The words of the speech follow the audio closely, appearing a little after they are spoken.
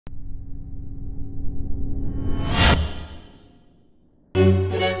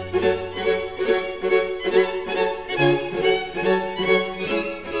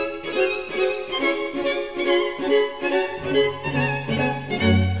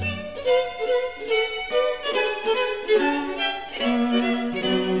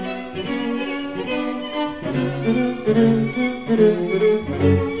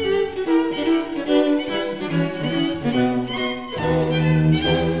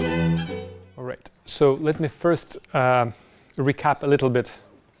So let me first recap a little bit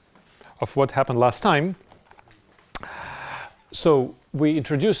of what happened last time. So we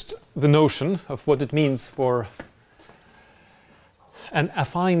introduced the notion of what it means for an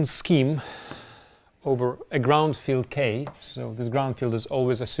affine scheme over a ground field K. So this ground field is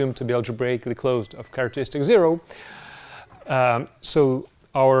always assumed to be algebraically closed of characteristic 0. So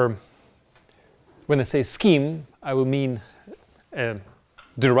when I say scheme, I will mean a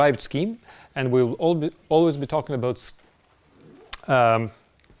derived scheme, and we will always be talking about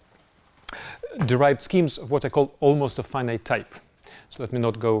derived schemes of what I call almost a finite type. So let me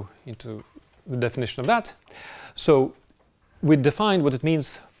not go into the definition of that. So we defined what it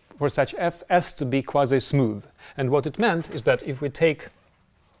means for such Fs to be quasi-smooth. And what it meant is that if we take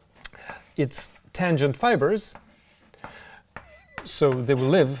its tangent fibers, so they will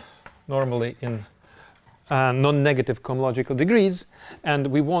live normally in non-negative cohomological degrees, and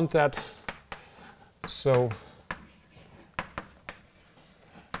we want that so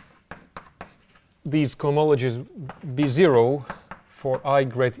these cohomologies be 0 for I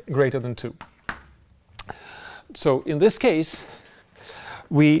greater than 2. So in this case,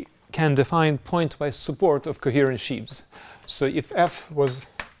 we can define pointwise support of coherent sheaves. So if F was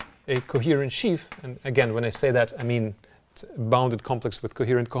a coherent sheaf, and again, when I say that, I mean it's a bounded complex with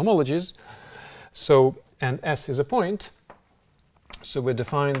coherent cohomologies. So, and S is a point, so we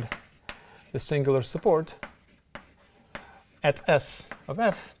defined the singular support at S of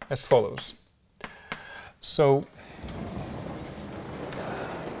F as follows. So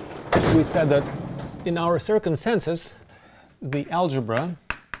we said that in our circumstances, the algebra,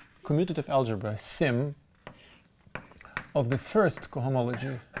 commutative algebra, sim, of the first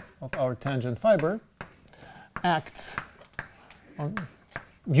cohomology of our tangent fiber acts on,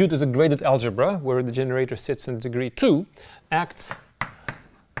 viewed as a graded algebra, where the generator sits in degree 2, acts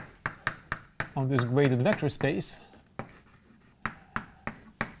on this graded vector space,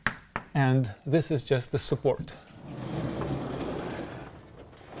 and this is just the support.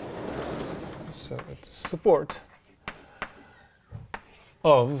 So it's support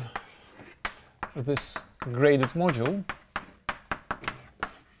of this graded module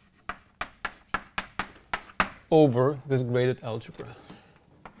over this graded algebra.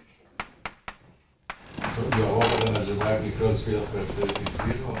 So you are over an algebraically closed field of characteristic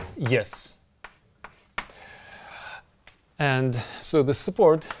 0? Yes. And so the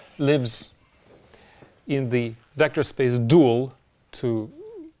support lives in the vector space dual to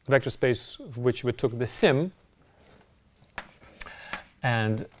the vector space of which we took the sim.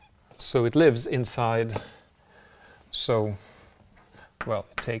 And so it lives inside, so, well,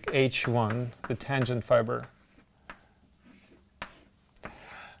 take H1, the tangent fiber,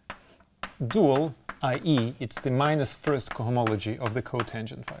 dual, i.e. it's the minus first cohomology of the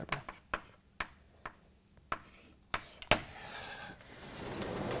cotangent fiber.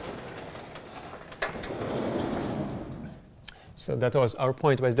 So that was our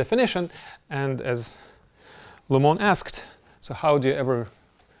pointwise definition, and as Lemon asked, so how do you ever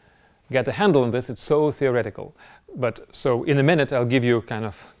get a handle on this? It's so theoretical. But so in a minute I'll give you kind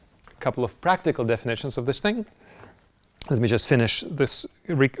of a couple of practical definitions of this thing. Let me just finish this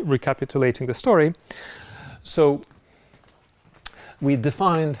recapitulating the story. So we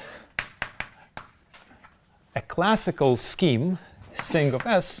defined a classical scheme, Sing of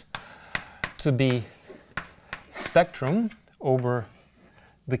S, to be spectrum over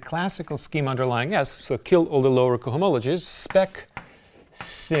the classical scheme underlying S, so kill all the lower cohomologies, spec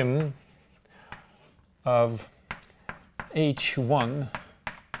sim of H1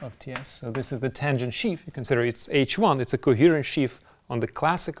 of TS. So this is the tangent sheaf. You consider it's H1, it's a coherent sheaf on the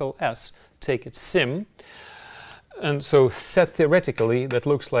classical S, take its sim. And so set theoretically, that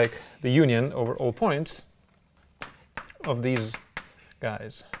looks like the union over all points of these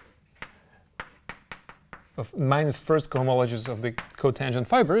guys, of minus first cohomologies of the cotangent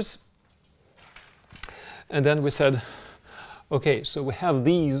fibers. And then we said, okay, so we have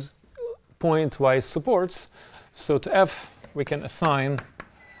these pointwise supports, so to F we can assign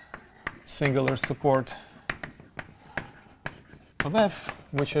singular support of F,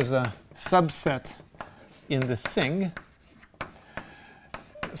 which is a subset in the Sing.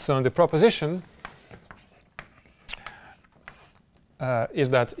 So in the proposition is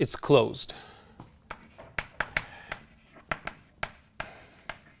that it's closed.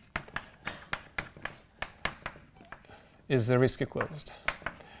 Is Zariski closed?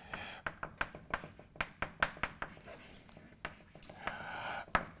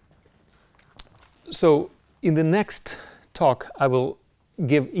 So in the next talk, I will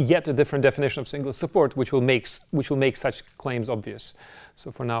give yet a different definition of singular support, which will make such claims obvious.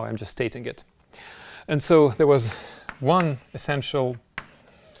 So for now, I'm just stating it. And so there was one essential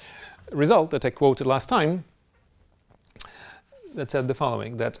result that I quoted last time that said the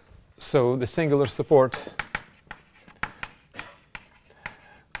following, that so the singular support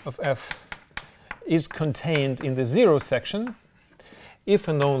of f is contained in the 0 section if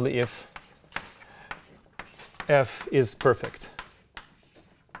and only if f is perfect.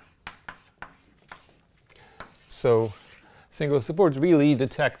 So singular support really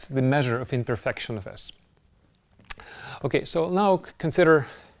detects the measure of imperfection of S. Okay, so now consider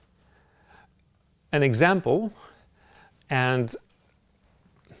an example and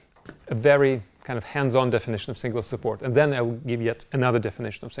a very kind of hands-on definition of singular support, and then I will give yet another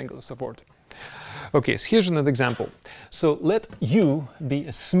definition of singular support. Okay, so here's another example. So let U be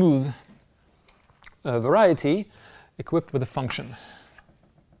a smooth variety equipped with a function.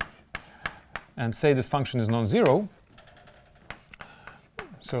 And say this function is non-zero.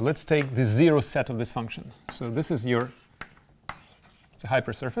 So let's take the 0 set of this function. So this is it's a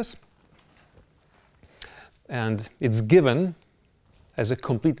hypersurface. And it's given as a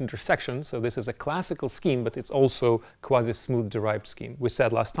complete intersection. So this is a classical scheme, but it's also quasi-smooth derived scheme. We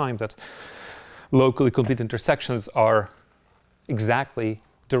said last time that locally complete intersections are exactly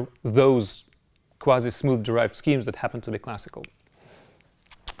those quasi-smooth derived schemes that happen to be classical.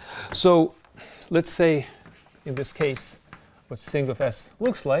 So let's say, in this case, what sing of S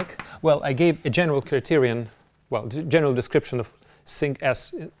looks like. Well, I gave a general criterion, well, general description of sing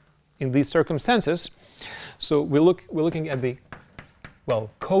S in these circumstances. So we're looking at the, well,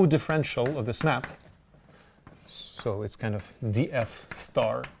 co-differential of this map. So it's kind of df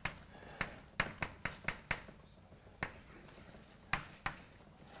star.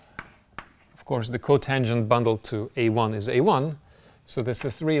 Of course, the cotangent bundled to A1 is A1. So this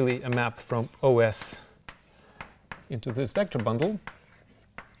is really a map from OS into this vector bundle.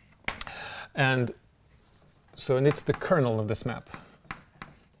 And it's the kernel of this map.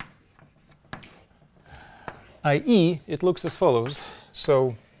 i.e., it looks as follows.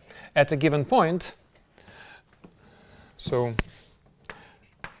 So at a given point,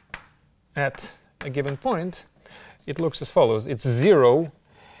 it looks as follows. It's 0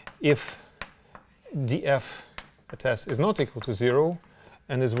 if df at S is not equal to 0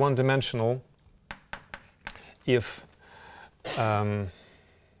 and is one-dimensional if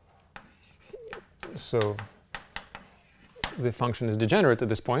so the function is degenerate at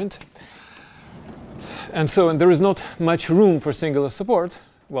this point. And there is not much room for singular support.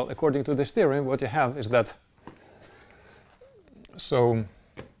 Well, according to this theorem, what you have is that,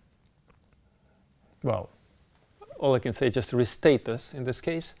 well, all I can say is just restate this in this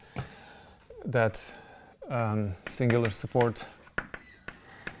case, that singular support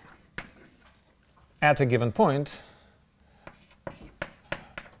at a given point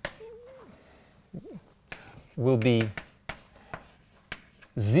will be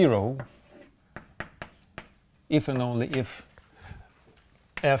 0 if and only if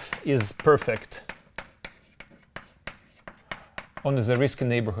f is perfect on the Zariski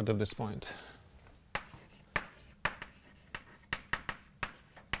neighborhood of this point.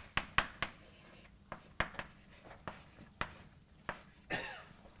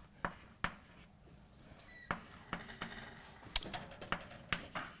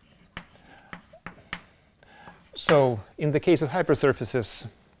 So in the case of hypersurfaces,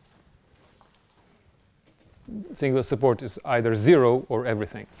 singular support is either 0 or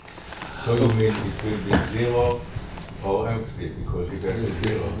everything. So you mean it will be 0 or empty, because if there is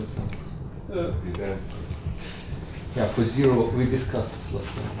 0, it is empty. Yeah, for 0, we discussed this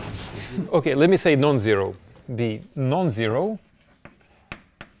last time. Okay, let me say non-zero. Be non-zero,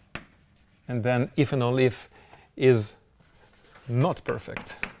 and then if and only if is not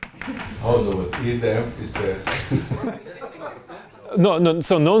perfect. Oh no, but is the empty set? No,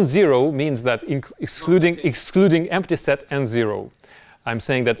 so non-zero means that excluding empty set and 0. I'm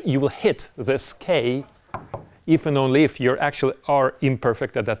saying that you will hit this k if and only if you actually are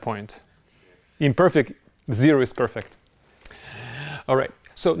imperfect at that point. Imperfect, 0 is perfect. All right.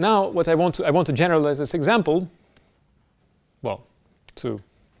 So now what I want to generalize this example, well, to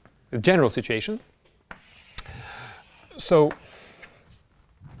the general situation. So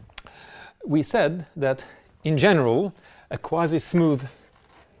we said that in general, a quasi-smooth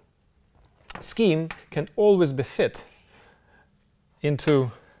scheme can always be fit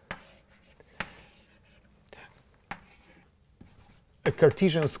into a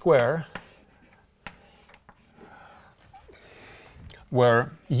Cartesian square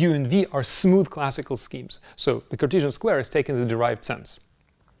where U and V are smooth classical schemes. So the Cartesian square is taken in the derived sense.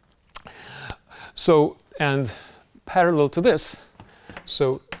 So, and parallel to this,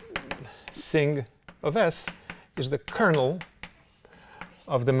 so sing of S is the kernel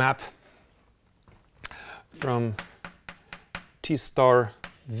of the map from T star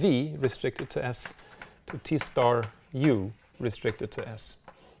V restricted to S to T star U restricted to S.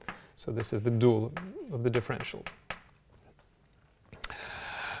 So this is the dual of the differential.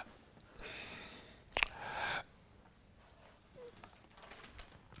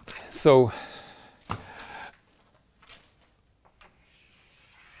 So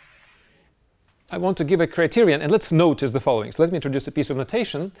I want to give a criterion, and let's notice the following. So let me introduce a piece of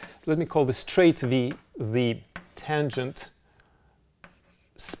notation. Let me call the straight V the tangent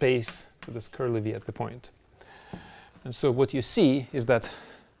space to this curly V at the point. And so what you see is that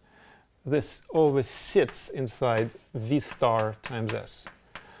this always sits inside V star times S.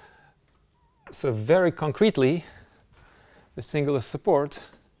 So very concretely, the singular support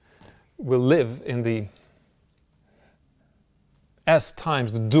will live in the S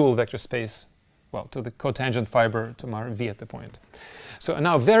times the dual vector space, well, to the cotangent fiber to my V at the point. So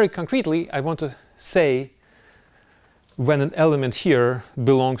now very concretely, I want to say when an element here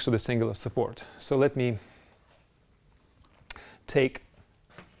belongs to the singular support. So let me take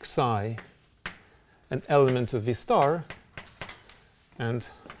psi, an element of V star, and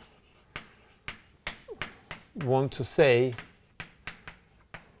want to say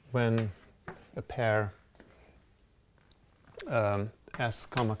when a pair S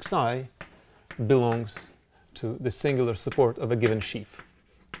comma psi belongs to the singular support of a given sheaf.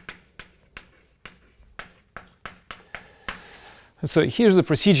 And so here's the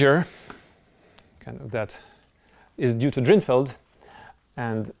procedure kind of that is due to Drinfeld,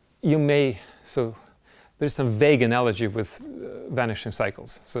 and you may, so there's some vague analogy with vanishing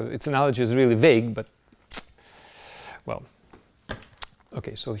cycles. So its analogy is really vague, but well,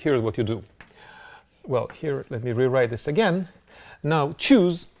 okay, so here's what you do. Well, here, let me rewrite this again. Now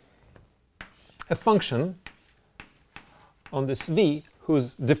choose a function on this V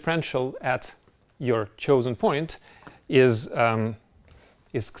whose differential at your chosen point is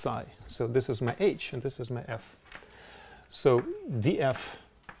psi. So this is my H and this is my F. So df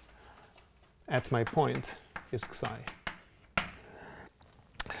at my point is psi.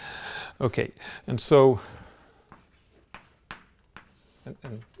 Okay, and so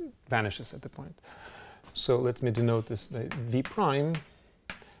and vanishes at the point. So let me denote this by V prime.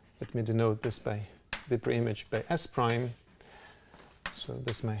 Let me denote this by the preimage by S prime. So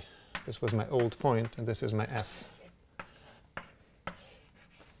this was my old point, and this is my S.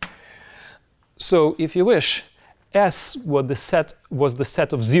 So if you wish, S was the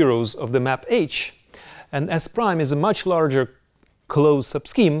set of zeros of the map H, and S prime is a much larger closed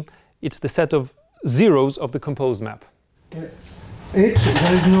subscheme. It's the set of zeros of the composed map. H,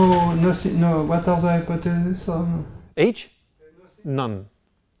 there is no, what are the hypotheses on? H? None.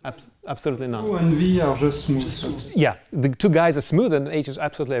 Absolutely none. O and V are just smooth. Yeah, the two guys are smooth and H is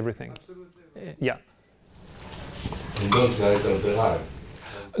absolutely everything. Yeah. And those guys are derived.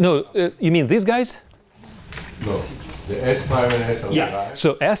 No, you mean these guys? No, the S prime and S are derived.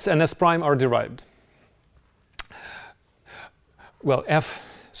 So S and S prime are derived. Well, F,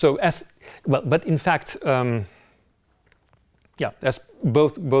 so S, well, but in fact, yeah, S,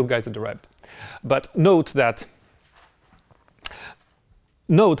 both guys are derived. But note,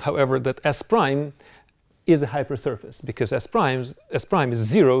 however, that S prime is a hypersurface, because S prime is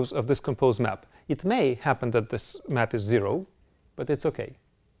zeros of this composed map. It may happen that this map is zero, but it's okay.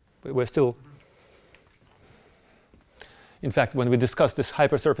 We're still, in fact, when we discuss this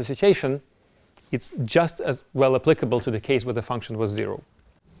hypersurfaciation, it's just as well applicable to the case where the function was zero.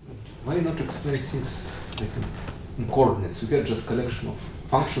 Why not explain things like in coordinates? You get just collection of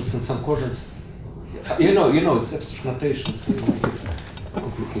functions and some coordinates. You know, it's abstract notation, so it's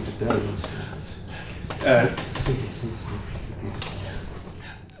complicated diagrams. Simple things are complicated.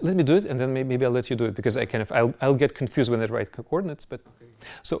 Let me do it, and then maybe I'll let you do it, because I'll get confused when I write coordinates. But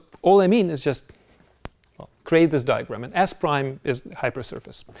so all I mean is just create this diagram, and S prime is the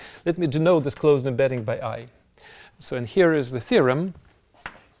hypersurface. Let me denote this closed embedding by I. So, and here is the theorem,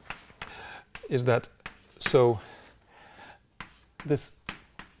 is that, so this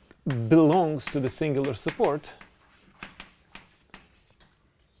belongs to the singular support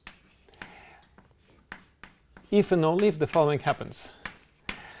if and only if the following happens.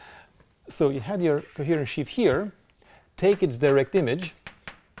 So you had your coherent sheaf here, take its direct image,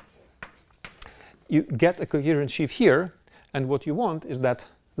 you get a coherent sheaf here, and what you want is that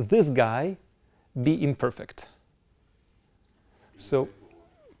this guy be imperfect. So,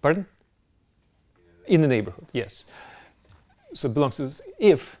 pardon? In the neighborhood, yes. So it belongs to this.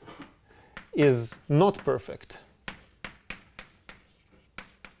 If is not perfect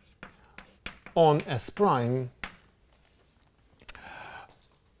on S prime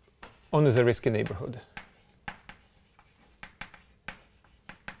on the Zariski neighborhood.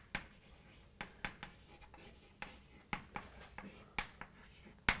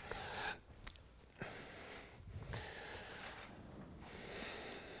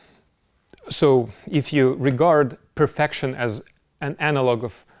 So if you regard perfection as an analog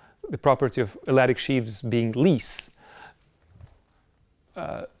of the property of elliptic sheaves being least,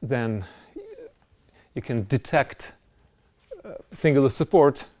 then you can detect singular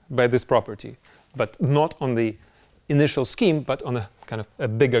support by this property, but not on the initial scheme, but on a kind of a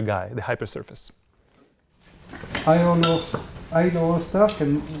bigger guy, the hypersurface. High lower stuff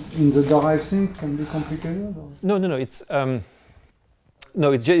can, in the derived thing, can be complicated? Or? No. It's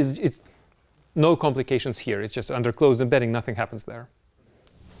no. It's no complications here. It's just under closed embedding, nothing happens there.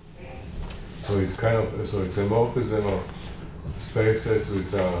 So it's kind of it's a morphism of spaces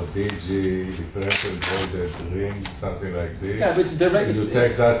with DG differential bonded ring, something like this. Yeah, but it's direct. You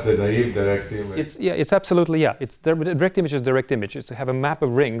take that's the naive direct image. It's absolutely It's direct image is direct image. It's to have a map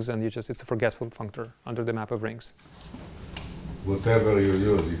of rings, and it's a forgetful functor under the map of rings. Whatever you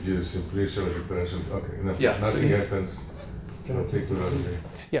use, if you simply show differential, nothing happens particularly.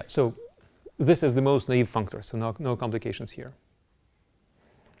 Yeah, so this is the most naive functor, so no complications here.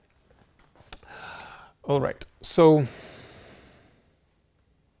 All right, so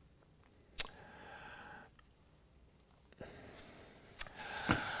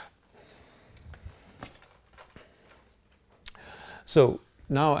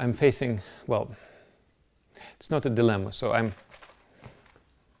now I'm facing, well, it's not a dilemma, so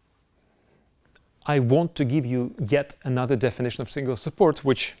I want to give you yet another definition of singular support,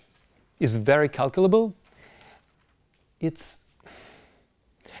 which is very calculable. It's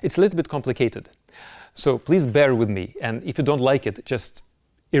a little bit complicated. So please bear with me, and if you don't like it, just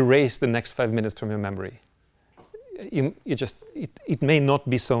erase the next 5 minutes from your memory. It may not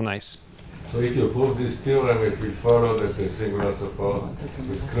be so nice. So if you prove this theorem, it will follow that the singular support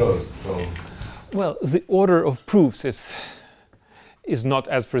is closed from... Well, the order of proofs is not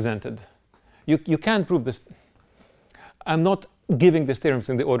as presented. You can prove this. I'm not giving these theorems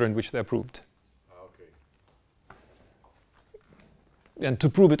in the order in which they're proved. Okay. And to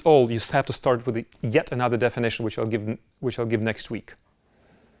prove it all, you have to start with yet another definition, which I'll give next week.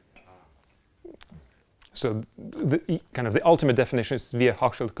 So the ultimate definition is via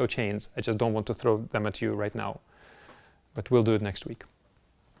Hochschild cochains. I just don't want to throw them at you right now, but we'll do it next week.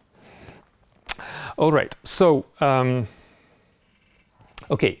 All right. So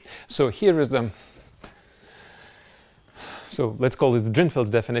okay. So here is the. So let's call it the Drinfeld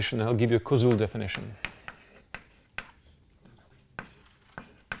definition, and I'll give you a Koszul definition.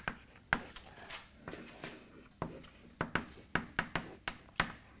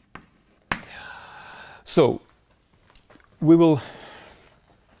 So we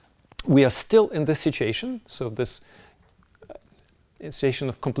are still in this situation, so this situation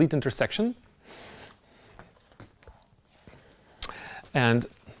of complete intersection. And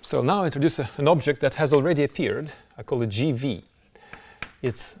so now I introduce an object that has already appeared. I call it GV.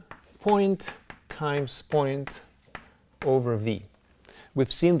 It's point times point over V.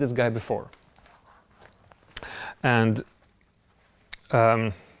 We've seen this guy before. And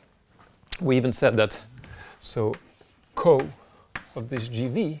we even said that, so co of this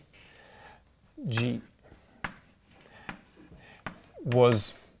GV, G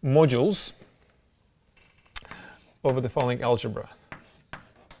was modules over the following algebra.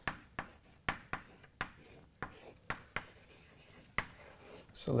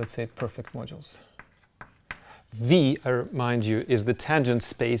 So let's say perfect modules. V, I remind you, is the tangent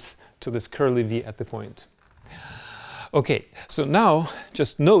space to this curly V at the point. Okay, so now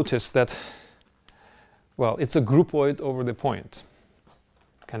just notice that, well, it's a groupoid over the point,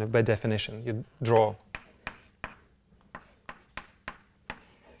 kind of by definition. You draw.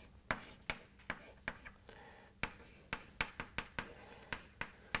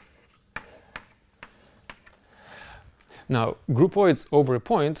 Now, groupoids over a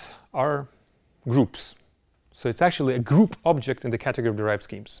point are groups. So it's actually a group object in the category of derived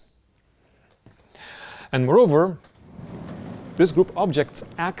schemes. And moreover, this group object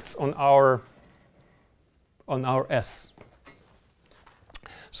acts on our S.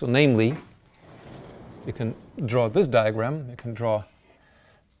 So namely, you can draw this diagram. You can draw.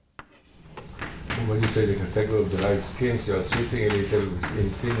 When you say the category of derived schemes, you are treating a little with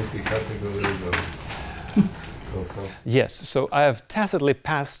infinity categories or something. Yes, so I have tacitly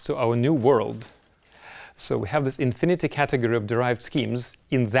passed to our new world. So we have this infinity category of derived schemes.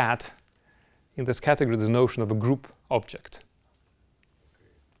 In this category, the notion of a group object.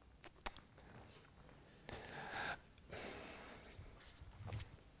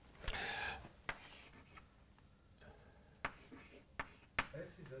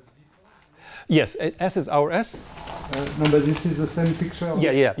 Yes, S is our S. No, but this is the same picture.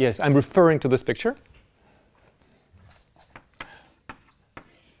 Yeah, yes. I'm referring to this picture.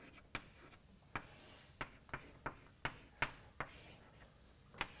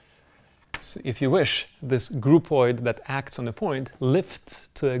 So if you wish, this groupoid that acts on a point lifts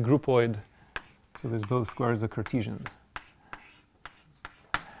to a groupoid, so this both squares are Cartesian,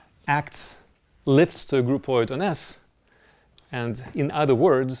 lifts to a groupoid on S, and in other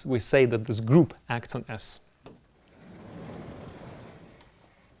words, we say that this group acts on S.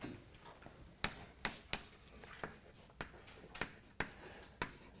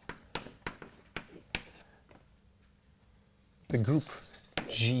 The group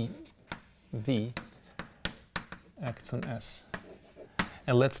GD acts on S.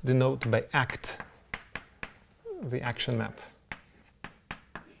 And let's denote by act the action map.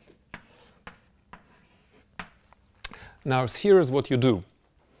 Now here is what you do.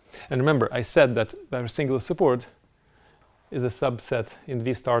 And remember, I said that the singular support is a subset in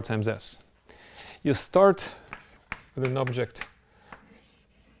V star times S. You start with an object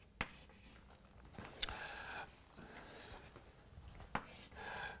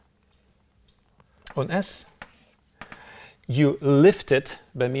on S, you lift it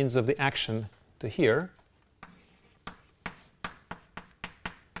by means of the action to here,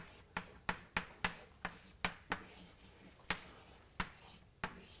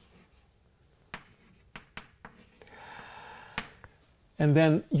 and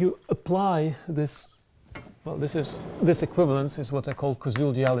then you apply this, well, this equivalence is what I call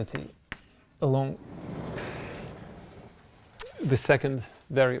causal duality along the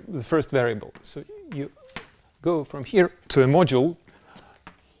first variable. So you go from here to a module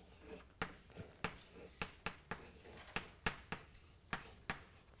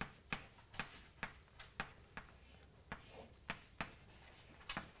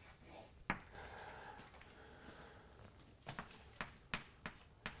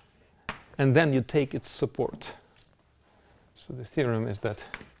and then you take its support. So the theorem is that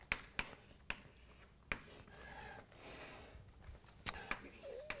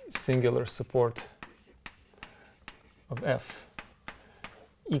singular support of F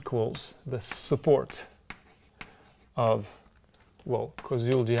equals the support of, well,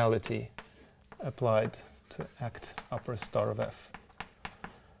 causal duality applied to act upper star of F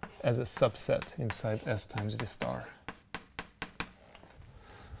as a subset inside S times V star.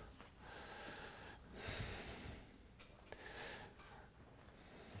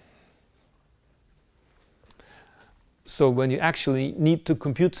 So when you actually need to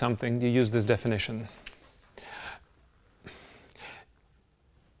compute something, you use this definition.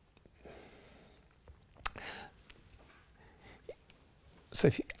 So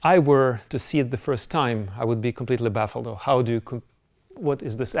if I were to see it the first time, I would be completely baffled. Oh, how do you what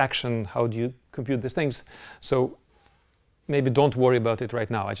is this action? How do you compute these things? So maybe don't worry about it right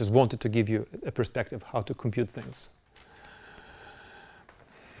now. I just wanted to give you a perspective how to compute things.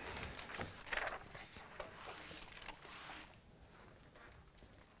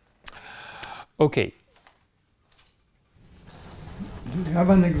 Okay. Do you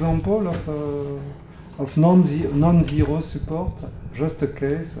have an example of non-zero support? Just a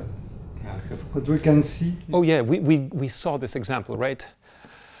case. Yeah, I have. What we can see. Oh yeah, we saw this example, right?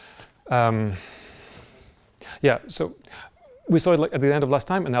 Yeah, so we saw it like at the end of last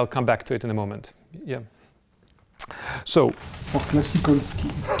time, and I'll come back to it in a moment. Yeah. So. For classical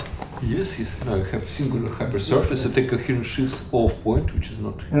scheme. Yes, yes. Now you have singular hypersurface. I take coherent sheaves off point, which is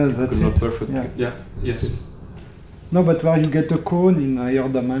not perfect. Yeah. Yes. No, but where you get a cone in higher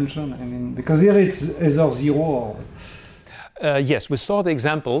dimension, I mean, because here it's either zero or. Yes, we saw the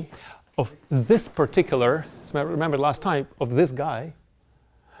example of this particular. So I remember last time of this guy,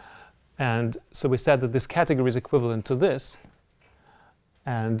 and so we said that this category is equivalent to this,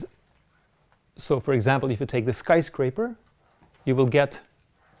 and so for example, if you take the skyscraper, you will get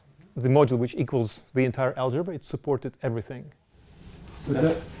the module which equals the entire algebra. It supported everything. So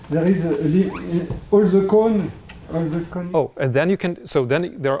there is all the cone. Oh, and then you can, so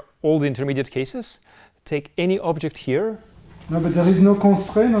then there are all the intermediate cases. Take any object here. No, but there is no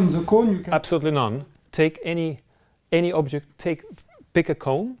constraint on the cone. You can Absolutely none. Take any object, pick a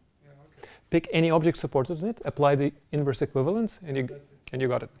cone, pick any object supported in it, apply the inverse equivalence, and you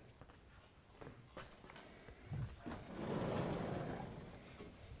got it.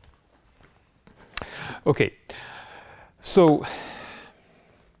 Okay, so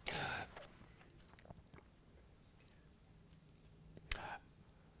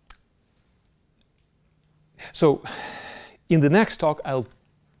in the next talk, I'll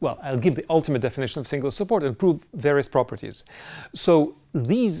well, I'll give the ultimate definition of singular support and prove various properties. So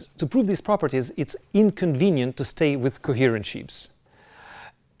to prove these properties, it's inconvenient to stay with coherent sheaves.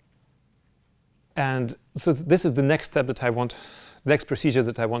 And so this is the next step that the next procedure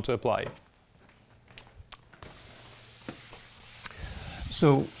that I want to apply.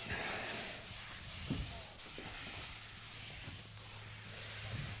 So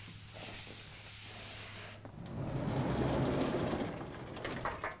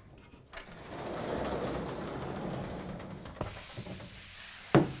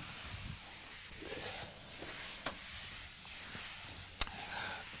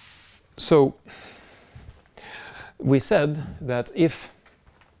we said that if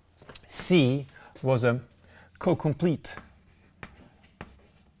C was a co-complete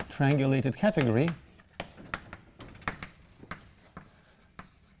triangulated category,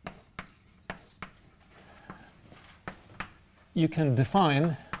 you can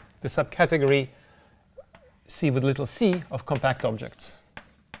define the subcategory C with little c of compact objects.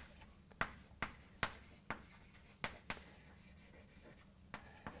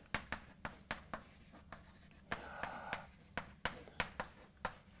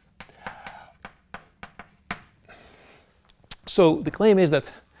 So the claim is that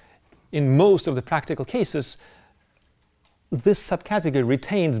in most of the practical cases, this subcategory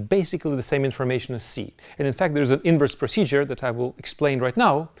retains basically the same information as C. And in fact, there's an inverse procedure that I will explain right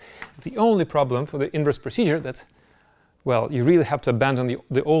now. The only problem for the inverse procedure that, well, you really have to abandon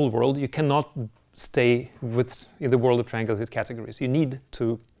the old world. You cannot stay in the world of triangulated categories. You need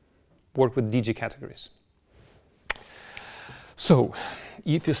to work with DG categories. So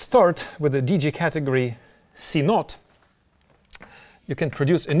if you start with a DG category C0, you can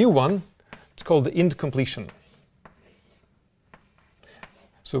produce a new one. It's called the int completion.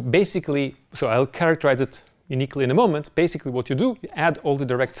 So basically, I'll characterize it uniquely in a moment. Basically what you do, you add all the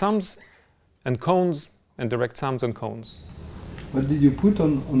direct sums and cones and direct sums and cones. What did you put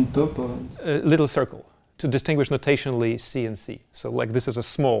on top of a little circle to distinguish notationally C and C. So like this is a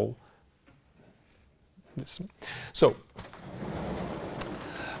small. So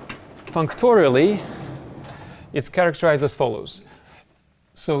functorially, it's characterized as follows.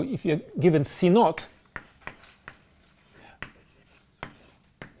 So if you're given C0,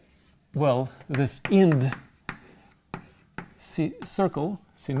 well, this ind C circle,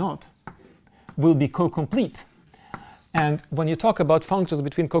 C0, will be co-complete. And when you talk about functors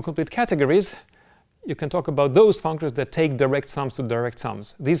between co-complete categories, you can talk about those functors that take direct sums to direct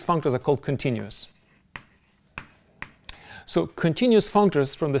sums. These functors are called continuous. So continuous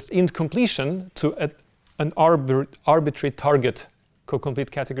functors from this int completion to an arbitrary target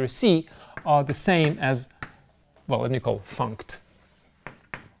co-complete category C are the same as, well, let me call funct.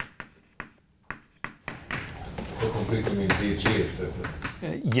 Co-complete means DG,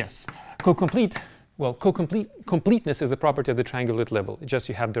 etc. Yes. Co-complete, well, completeness is a property of the triangulate level. It's just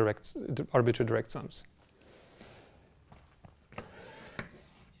you have arbitrary direct sums.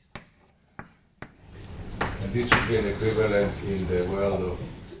 And this would be an equivalence in the world of...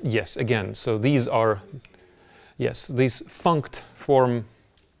 Yes, again, so these are, yes, these funct form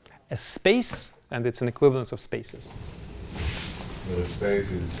a space, and it's an equivalence of spaces. The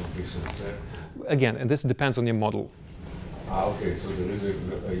space is a completion set. Again, and this depends on your model. Ah, okay, so there is a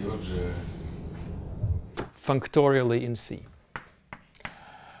huge... Functorially in C.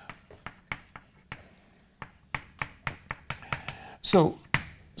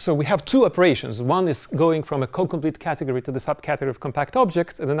 So we have two operations. One is going from a co-complete category to the subcategory of compact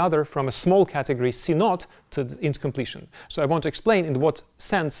objects, and another from a small category C0 to the int completion. So I want to explain in what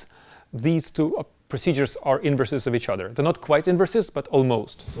sense these two procedures are inverses of each other. They're not quite inverses, but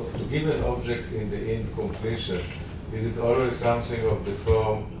almost. So to give an object in the int completion, is it always something of the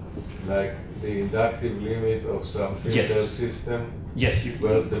form like the inductive limit of some filtered system? Yes.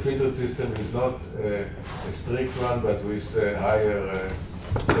 Well, the filtered system is not a strict one, but with a higher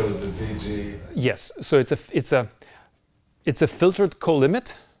the DG. Yes. So it's a filtered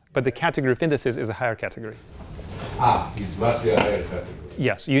co-limit, but the category of indices is a higher category. Ah, it must be a higher category.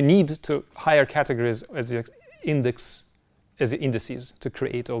 Yes, you need to higher categories as the index, as the indices to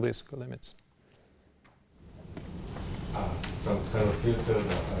create all these co-limits. Some kind of filter.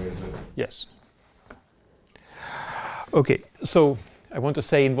 Yes. Okay, so I want to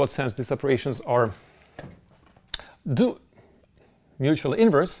say in what sense these operations are mutually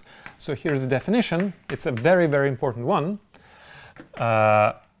inverse. So here's the definition. It's a very, very important one.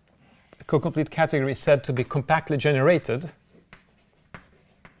 A co-complete category is said to be compactly generated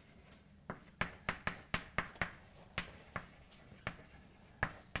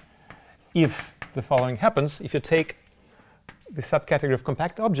if the following happens. If you take the subcategory of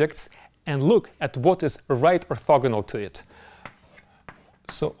compact objects and look at what is right orthogonal to it.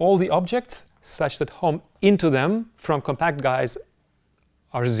 So all the objects such that home into them from compact guys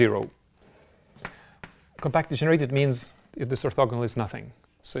are 0. Compactly generated means if this orthogonal is nothing.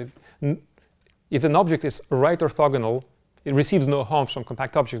 So if an object is right orthogonal, it receives no homes from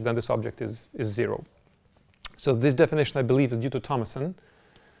compact objects, then this object is 0. So this definition, I believe, is due to Thomason.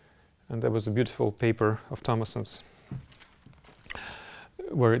 And there was a beautiful paper of Thomason's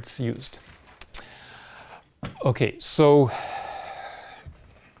where it's used. OK, so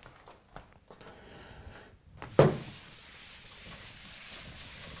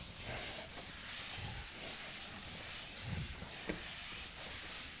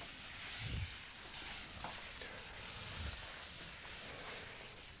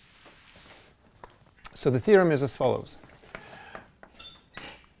the theorem is as follows.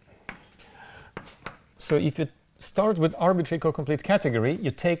 So if you start with arbitrary co-complete category,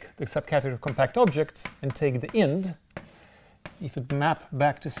 you take the subcategory of compact objects and take the ind. If it map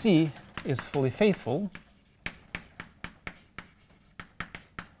back to C is fully faithful,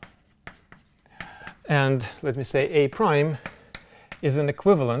 and let me say A prime is an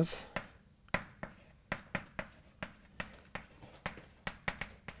equivalence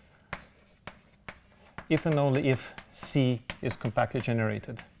if and only if C is compactly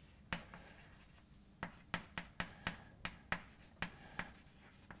generated.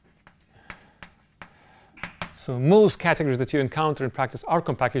 So most categories that you encounter in practice are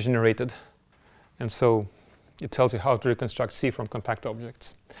compactly generated. And so it tells you how to reconstruct C from compact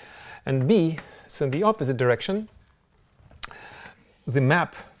objects. And B, so in the opposite direction, the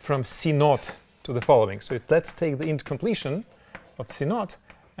map from C0 to the following. So let's take the int completion of C0,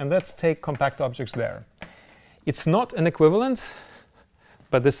 and let's take compact objects there. It's not an equivalence,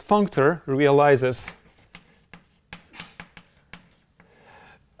 but this functor realizes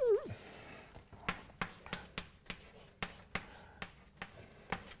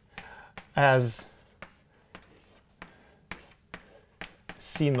as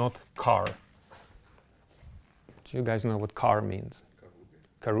C0 car. Do you guys know what car means?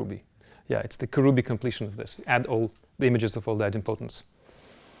 Karubi. Yeah, it's the Karubi completion of this. Add all the images of all the idempotents.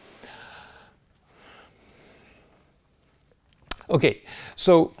 OK,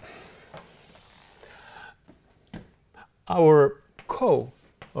 so our co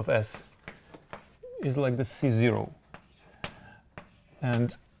of S is like the C0.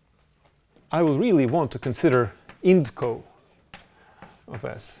 And I will really want to consider ind co of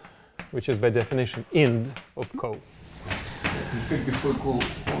S, which is by definition ind of co. In fact, before we go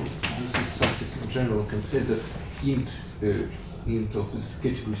on, this is something in general. We can say that int of this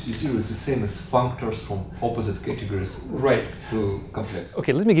category C0 is the same as functors from opposite categories to complex.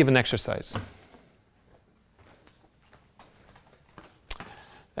 OK, let me give an exercise.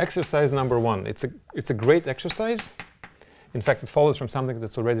 Exercise number 1. It's a great exercise. In fact, it follows from something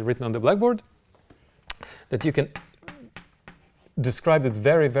that's already written on the blackboard, that you can describe it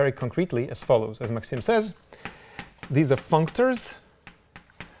very, very concretely as follows. As Maxim says, these are functors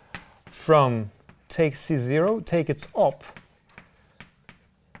from take C0, take its op.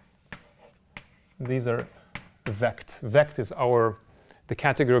 These are vect. Vect is the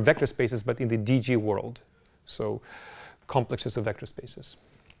category of vector spaces, but in the DG world. So complexes of vector spaces.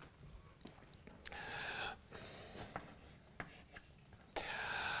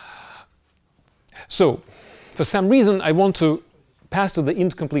 So for some reason, I want to pass to the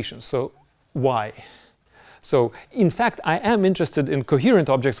int completion. So why? So in fact, I am interested in coherent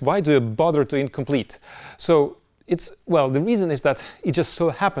objects. Why do you bother to int complete? So the reason is that it just so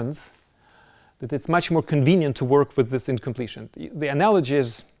happens that it's much more convenient to work with this int completion. The analogy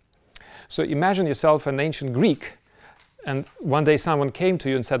is, so imagine yourself an ancient Greek, and one day someone came to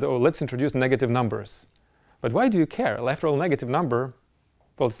you and said, oh, let's introduce negative numbers. But why do you care? Well, after all, negative number,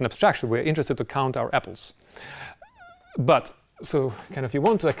 well, it's an abstraction. We're interested to count our apples. But so kind of you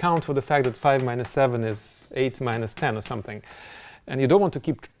want to account for the fact that 5 minus 7 is 8 minus 10 or something. And you don't want to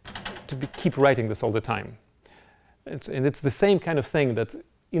keep writing this all the time. And it's the same kind of thing that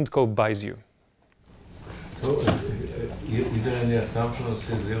int code buys you. So is there any assumption of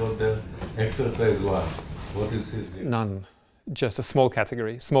C0 there? Exercise 1. What is C0? None. Just a small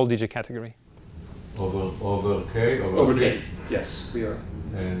category, small DG category. Over K? Over K. Yes, we are.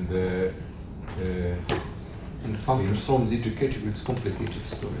 And in functors from the category, it's complicated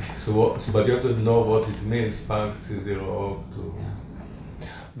story. But you have to know what it means, func C0 op to. Yeah.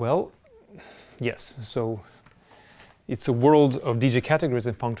 Well, yes. So it's a world of DG categories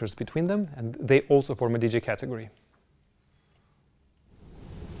and functors between them, and they also form a DG category.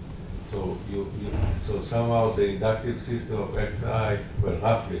 So somehow the inductive system of xi, well,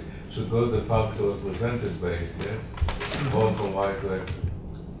 roughly, should go to the factor represented by it, yes? Rho from y to x.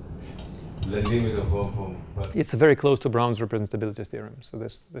 The limit of Rho from y. It's very close to Brown's representability theorem, so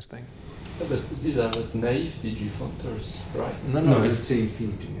this thing. Yeah, but these are not naive DG functors, right? No, it's the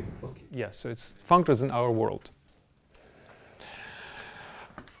infinity. Okay. Yes, so it's functors in our world.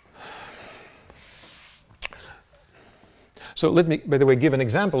 So let me, by the way, give an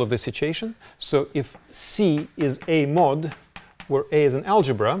example of this situation. So if C is A mod, where A is an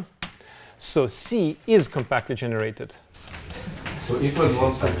algebra, so C is compactly generated. So if one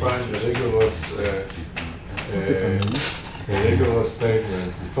wants to find a rigorous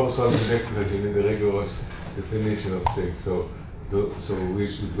statement, before solving the exercise, you need a rigorous definition of things. So we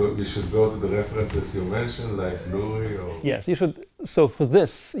should go to the references you mentioned, like Lurie or... Yes, you should. So for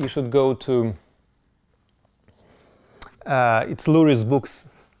this, you should go to it's Lurie's books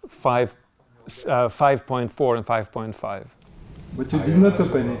 5.4 and 5.5. But you did not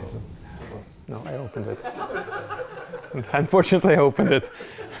open it. No, I opened it. Unfortunately, I opened it.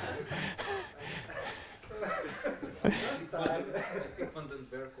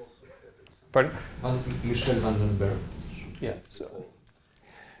 Pardon? Michel van den Berg. Yeah.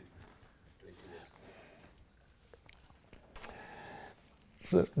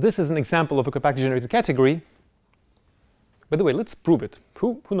 So this is an example of a compactly generated category. By the way, let's prove it.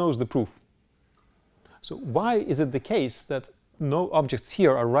 Who knows the proof? So why is it the case that no objects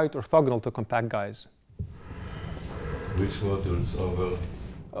here are right orthogonal to compact guys? Which modules over?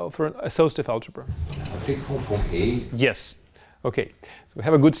 Oh, for an associative algebra. I think Rho from A. Yes. Okay. So we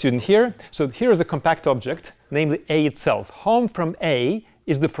have a good student here. So here is a compact object, namely A itself. Home from A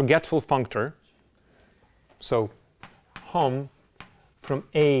is the forgetful functor. So home from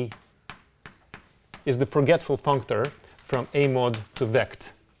A is the forgetful functor from A mod to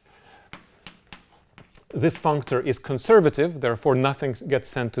vect. This functor is conservative, therefore nothing gets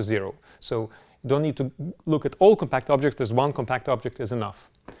sent to 0. So you don't need to look at all compact objects, there's one compact object is enough.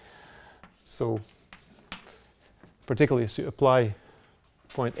 So particularly if you apply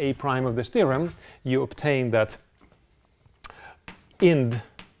point A prime of this theorem, you obtain that ind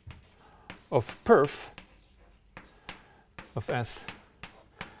of perf of S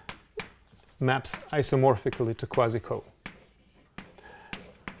maps isomorphically to quasi-co.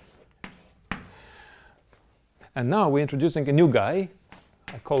 And now we're introducing a new guy.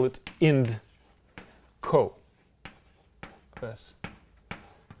 I call it ind co. Yes.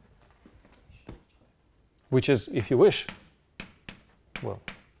 Which is, if you wish, well,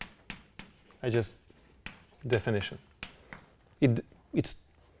 definition. It's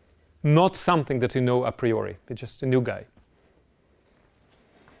not something that you know a priori. It's just a new guy.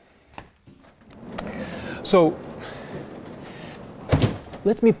 So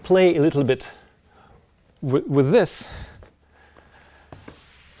let me play a little bit with this.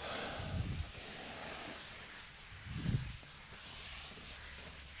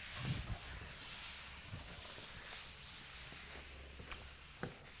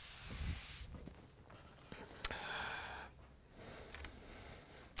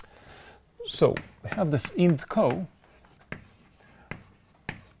 So we have this int co,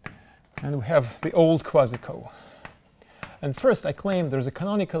 and we have the old quasi-co. And first I claim there's a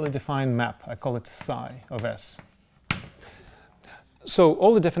canonically defined map. I call it psi of S. So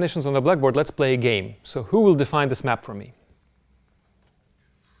all the definitions on the blackboard, let's play a game. So who will define this map for me?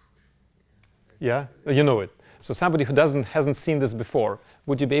 Yeah, you know it. So somebody who hasn't seen this before,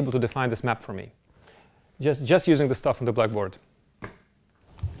 would you be able to define this map for me? Just using the stuff on the blackboard.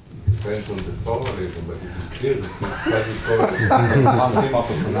 Depends on the formalism, but it is clear this is quasi-co.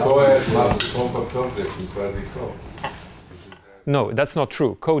 Since co has maps compact objects in quasi-co. No, that's not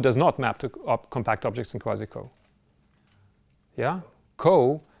true. Co does not map to compact objects in quasi-co. Yeah?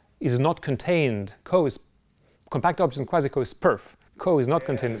 Co is not contained. Co is compact objects in quasi-co is perf. Co is not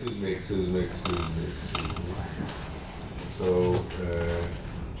contained. Excuse me. So,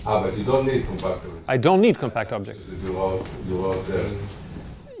 but you don't need compact objects. I don't need compact objects. You wrote there.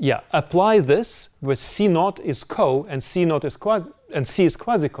 Yeah, apply this where C naught is co and C naught is C is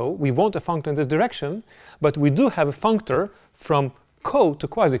quasi-co. We want a functor in this direction, but we do have a functor from co to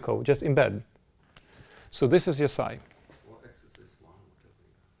quasi-co, just embed. So this is your psi.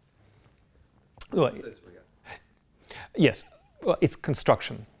 Well, yes, well, it's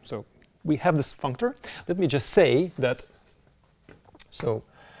construction. So we have this functor. Let me just say that, so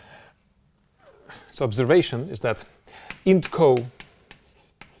observation is that int co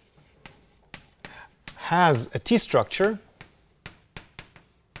has a T structure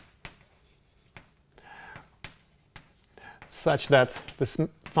such that this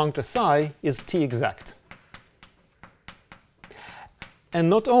functor psi is T exact. And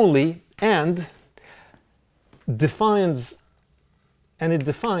not only, and defines, and it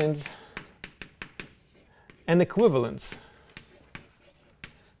defines an equivalence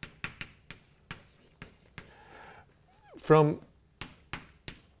from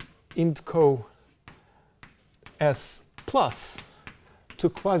int co s plus to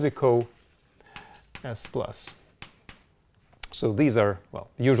quasi-co s plus. So these are, well,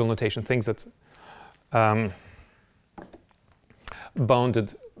 usual notation, things that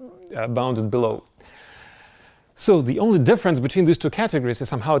bounded below. So the only difference between these two categories is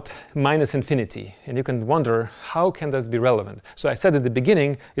somehow at minus infinity. And you can wonder, how can that be relevant? So I said at the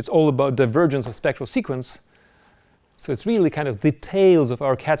beginning, it's all about divergence of spectral sequence. So it's really kind of the tails of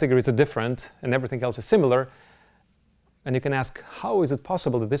our categories are different and everything else is similar. And you can ask, how is it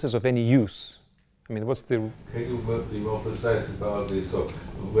possible that this is of any use? I mean, what's the... Can you be more precise about this? So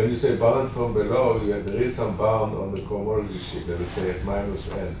when you say bound from below, there is some bound on the cohomology sheet, let us say at minus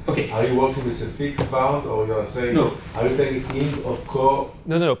n. Okay. Are you working with a fixed bound, or you are saying, no, are you taking int of co?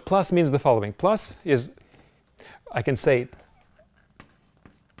 No. Plus means the following. Plus is, I can say,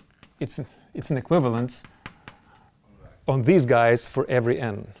 it's an equivalence on these guys for every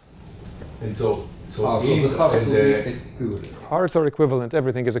n. And so the hearts will be equivalent. Hearts are equivalent,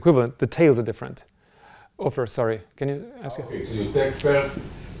 everything is equivalent, the tails are different. Offer, sorry, can you ask it? Okay, so you take first,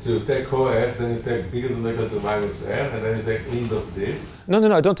 so you take co s, then you take bigger than or equal to minus n, and then you take int of this.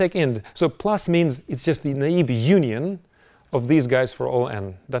 No, I don't take int. So plus means it's just the naive union of these guys for all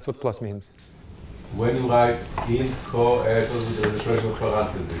n. That's what plus means. When you write int co s, also there's a special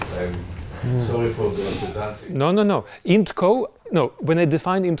parenthesis. I'm sorry for the pedantic. No. Int co, no, when I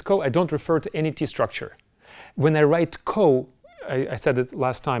define int co, I don't refer to any T structure. When I write co, I said it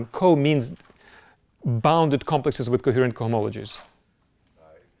last time, co means bounded complexes with coherent cohomologies.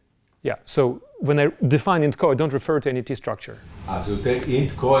 Right. Yeah, so when I define int co, I don't refer to any T structure. So you take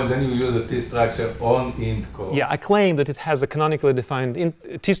int co and then you use the T structure on int co. Yeah, I claim that it has a canonically defined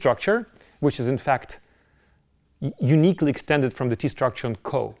T structure, which is in fact uniquely extended from the T structure on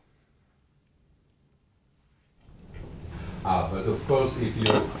co. But of course, if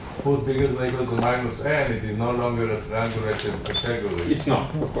you put bigger than or equal to minus n, it is no longer a triangulated category. It's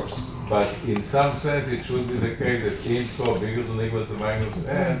not, of course. But in some sense, it should be the case that int co bigger than or equal to minus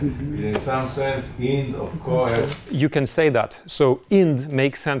n is in some sense int of co s. You can say that. So int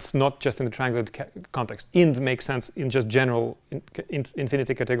makes sense not just in the triangular context. Int makes sense in just general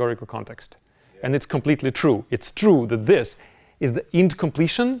infinity categorical context. Yeah. And it's completely true. It's true that this is the int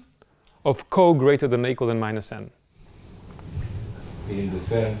completion of co greater than or equal than minus n. In the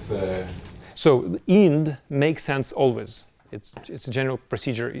sense... So int makes sense always. It's a general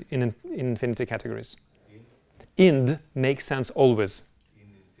procedure in infinity categories. Int makes sense always. In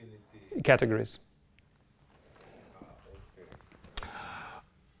infinity categories.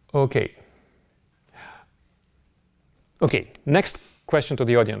 Okay. Okay, next question to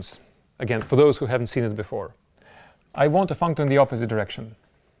the audience. Again, for those who haven't seen it before. I want a functor in the opposite direction.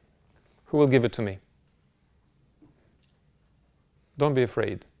 Who will give it to me? Don't be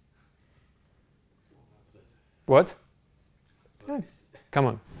afraid. What? Yeah. Come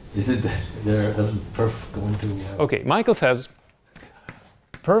on. Is it that there doesn't perf go into... Okay, Michael says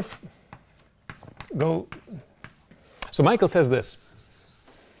perf go... So Michael says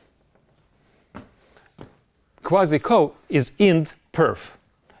this. Quasi-co is int perf.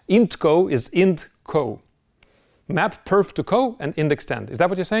 Int co is int co. Map perf to co and int extend. Is that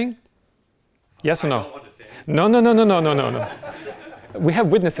what you're saying? Yes or no? I don't want to say No. We have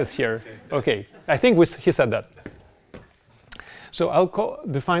witnesses here. Okay, I think he said that. So I'll call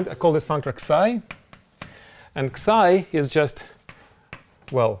this functor xi, and xi is just,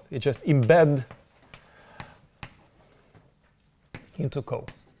 well, it just embed into co,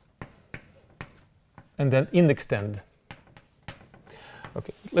 and then int extend.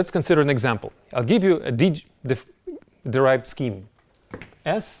 Okay, let's consider an example. I'll give you a derived scheme.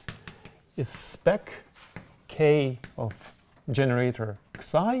 S is spec k of generator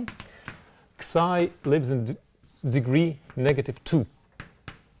xi. Xi lives in degree -2.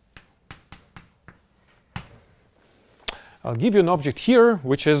 I'll give you an object here,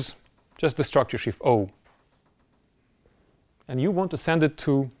 which is just the structure sheaf O. And you want to send it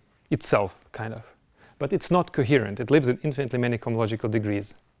to itself, kind of. But it's not coherent. It lives in infinitely many cohomological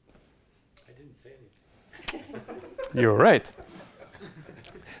degrees. I didn't say anything. You're right.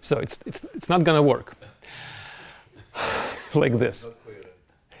 So it's not going to work. Like this.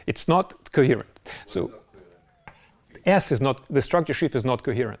 It's not coherent. So S is not, the structure sheaf is not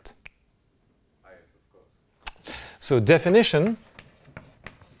coherent. Yes, of course. So definition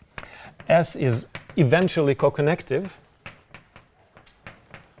S is eventually co-connective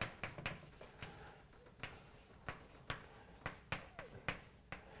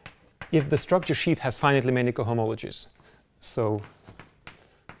if the structure sheaf has finitely many cohomologies. So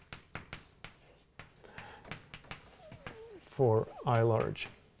for I large.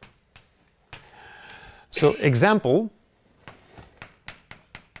 So example,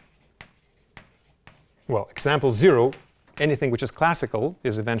 well, example 0, anything which is classical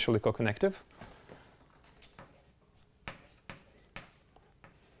is eventually co-connective.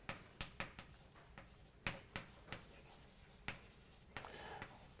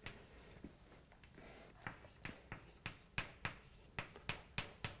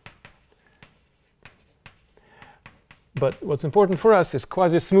 But what's important for us is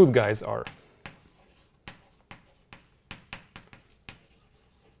quasi-smooth guys are.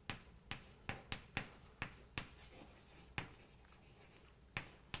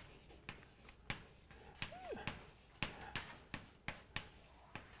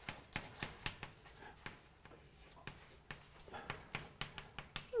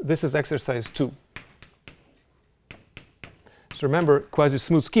 This is exercise 2. So remember,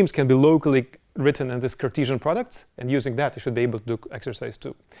 quasi-smooth schemes can be locally written in this Cartesian products, and using that you should be able to do exercise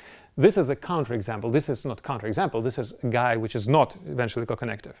 2. This is a counterexample. This is not counterexample. This is a guy which is not eventually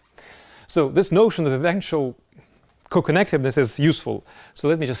co-connective. So this notion of eventual co-connectiveness is useful. So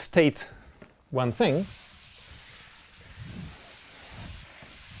let me just state one thing.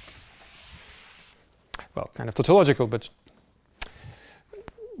 Well, kind of tautological, but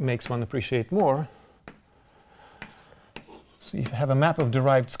makes one appreciate more. So if you have a map of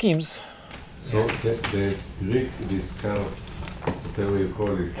derived schemes. So there's Greek, this kind of, whatever you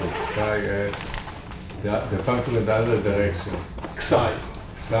call it, psi s, the factor in the other direction. Psi.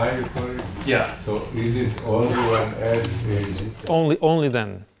 Psi, you call it? Yeah. So is it only when s is? Only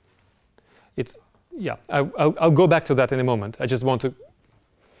then. It's, yeah, I'll go back to that in a moment. I just want to.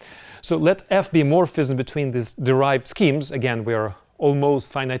 So let F be a morphism between these derived schemes. Again, we are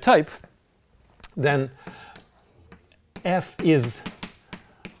almost finite type. Then F is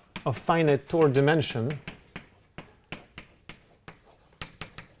of finite Tor dimension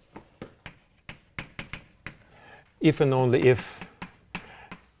if and only if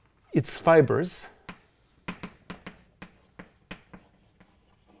its fibers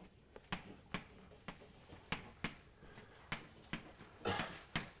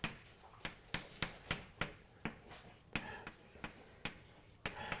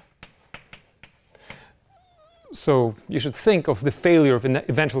So you should think of the failure of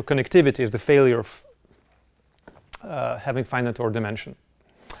eventual connectivity as the failure of having finite Tor dimension.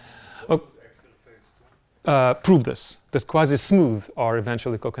 Prove this, that quasi-smooth are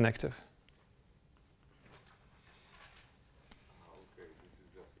eventually co-connective.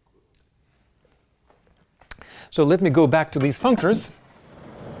 So let me go back to these functors.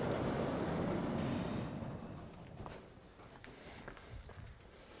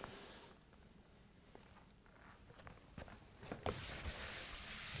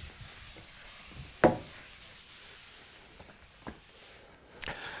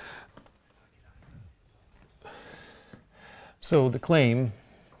 So the claim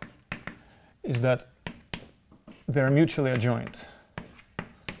is that they're mutually adjoint,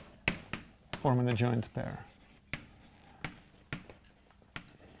 form an adjoint pair.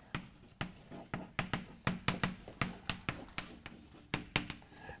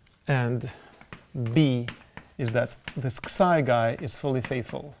 And B is that this psi guy is fully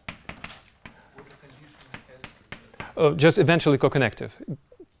faithful. Oh, just eventually co-connective.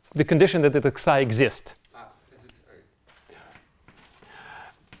 The condition that the psi exists.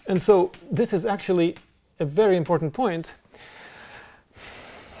 And so this is actually a very important point.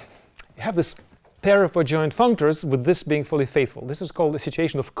 You have this pair of adjoint functors with this being fully faithful. This is called the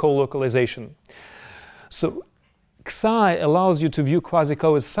situation of co-localization. So psi allows you to view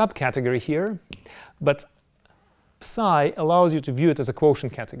quasi-co as subcategory here, but psi allows you to view it as a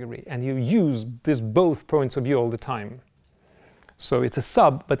quotient category, and you use these both points of view all the time. So it's a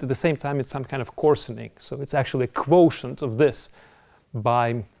sub, but at the same time it's some kind of coarsening. So it's actually a quotient of this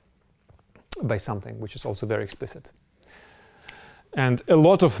by something, which is also very explicit. And a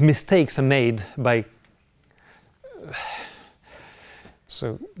lot of mistakes are made by.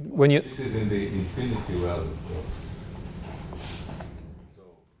 So when you. This is in the infinity value, of course. So.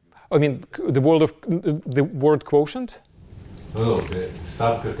 I mean, the word quotient. No, the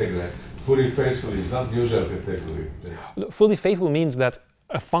subcategory. Fully faithful is not usual category. Fully faithful means that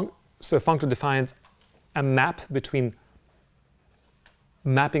a functor defines a map between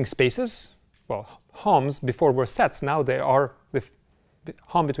mapping spaces. Well, HOMs before were sets, now they are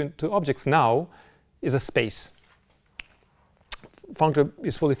Hom between two objects now is a space. Functor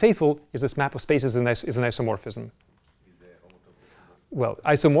is fully faithful is this map of spaces is an isomorphism. Well,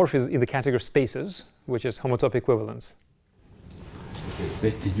 isomorphism in the category of spaces, which is homotopy equivalence. Okay,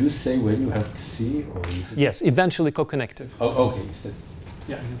 but did you say when you have C or? Yes, eventually co-connective. Oh, okay. You said,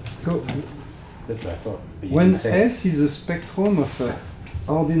 Yeah. So that's what I thought. But you when didn't say. S is a spectrum of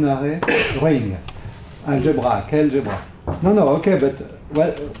ordinary ring, algebraic algebra. No, okay, but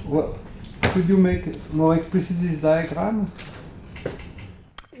well, could you make more explicit this diagram?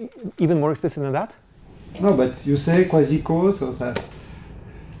 Even more explicit than that? No, but you say quasi-co, so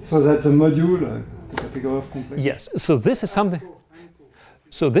that's a module, the category of complexity. Yes. So this is something.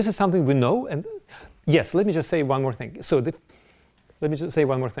 So this is something we know, and yes. Let me just say one more thing. Let me just say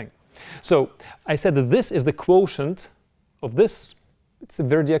one more thing. So I said that this is the quotient of this. It's a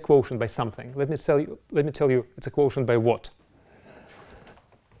Verdier quotient by something. Let me tell you. It's a quotient by what?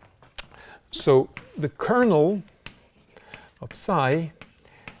 So the kernel of psi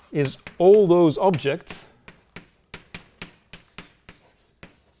is all those objects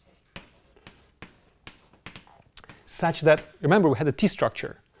such that, remember, we had a T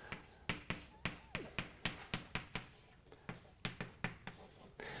structure.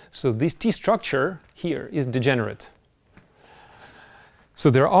 So this T structure here is degenerate. So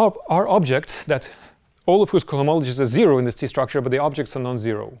there are objects that all of whose cohomologies are 0 in this T structure, but the objects are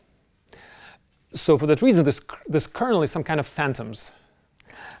non-zero. So for that reason, this kernel is some kind of phantoms.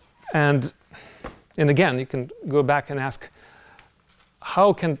 And again, you can go back and ask,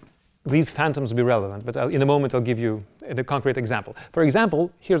 how can these phantoms be relevant? But in a moment, I'll give you a concrete example. For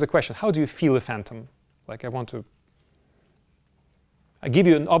example, here's a question. How do you feel a phantom? Like I give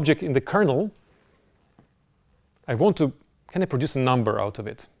you an object in the kernel. Can I produce a number out of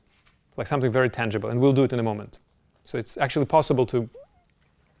it? Like something very tangible, and we'll do it in a moment. So it's actually possible to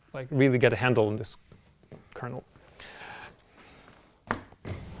really get a handle on this kernel.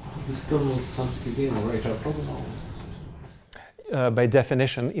 This kernel is something again, a right orthogonal. By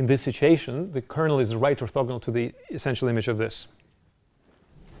definition, in this situation, the kernel is right orthogonal to the essential image of this.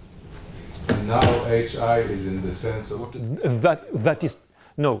 And now HI is in the sense of... That is,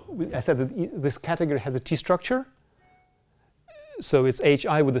 no, I said that this category has a T structure. So it's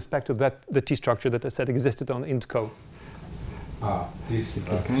HI with respect to the T structure that I said existed on int co. This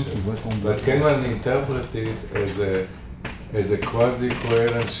structure. But can one interpret it as a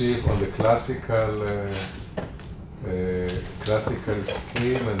quasi-coherent sheaf on the classical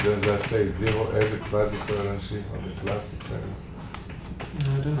scheme, and then just say 0 as a quasi-coherent sheaf on the classical?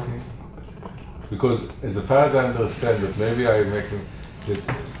 No, I don't know. Because as far as I understand it, maybe I'm making that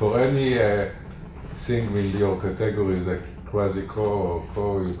for any thing with your categories like quasi-co or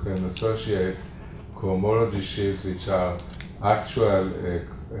co, you can associate cohomology sheaves which are actual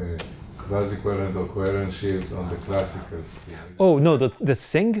quasi-coherent or coherent sheaves on the classical scheme. Oh no, the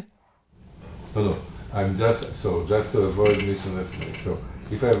thing? No, I'm just to avoid misunderstanding. So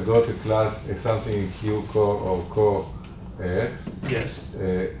if I've got a class something in Q co or co S, Yes.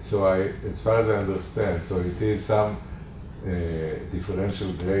 so as far as I understand, so it is some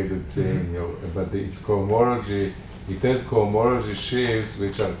differential graded thing, but its cohomology. It has cohomology sheaves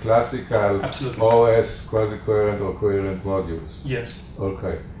which are classical Absolutely. OS quasi-coherent or coherent modules. Yes.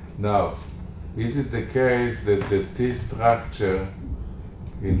 Okay. Now, is it the case that the T structure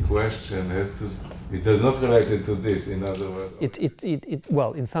in question it does not relate to this, in other words?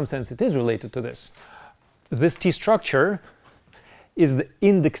 Well, in some sense, it is related to this. This T structure is the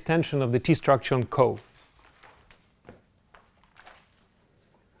index tension of the T structure on co.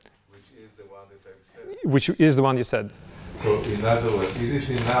 Which is the one you said. So, in other words, is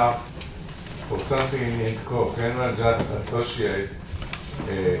it enough for something in int co? Can one just associate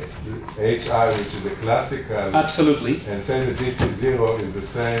HI, which is a classical, Absolutely, and say that this is 0 is the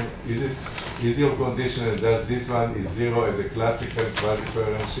same? Is your condition that just this one is 0 as a classical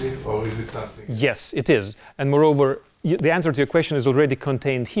quasi-coherent sheaf, or is it something? Yes, it is. And moreover, the answer to your question is already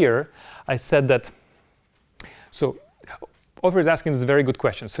contained here. I said that. So, Ofer is asking this very good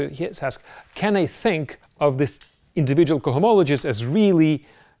question. So he has asked, can I think of this individual cohomologies as really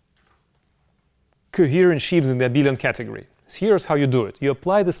coherent sheaves in the abelian category? So here's how you do it. You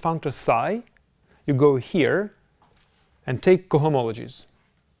apply this functor psi, you go here, and take cohomologies.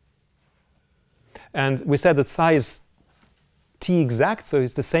 And we said that psi is T exact, so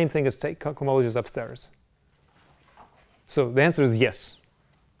it's the same thing as take cohomologies upstairs. So the answer is yes.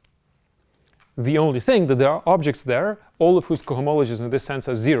 The only thing that there are objects there, all of whose cohomologies in this sense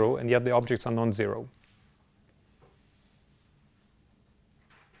are 0, and yet the objects are non-zero.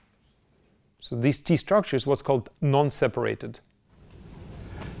 So this T structure is what's called non-separated.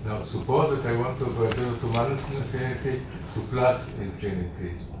 Now, suppose that I want to consider to minus infinity to plus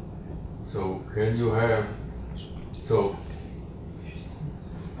infinity. So can you have, so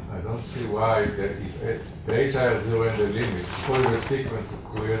I don't see why that if the HIR0 and the limit for the sequence of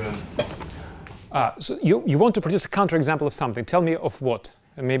coherent. So you want to produce a counterexample of something. Tell me of what,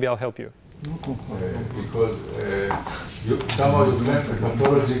 and maybe I'll help you. Because somehow you claim the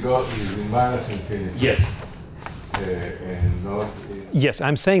ontology is in minus infinity. Yes. And not in. Yes,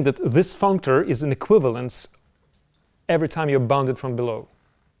 I'm saying that this functor is an equivalence every time you're bounded from below.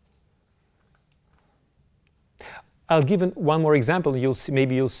 I'll give one more example. You'll see.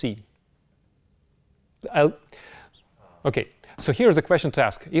 Maybe you'll see. Okay. So here's a question to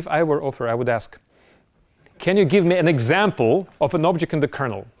ask. If I were Ofer, I would ask, can you give me an example of an object in the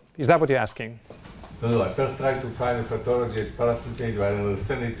kernel? Is that what you're asking? No, I first try to find a pathology at plus infinity, but I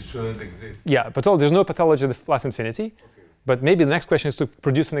understand it shouldn't exist. Yeah, but there's no pathology at plus infinity. Okay. But maybe the next question is to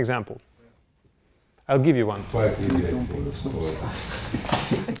produce an example. I'll give you one. Quite easy, I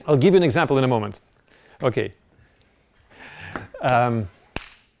think. I'll give you an example in a moment. Okay.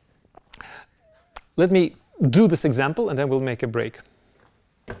 Let me do this example, and then we'll make a break.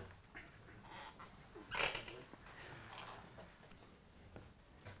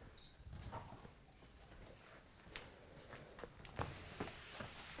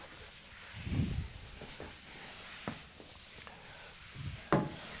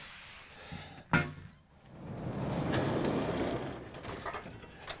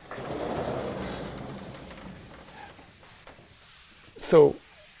 So,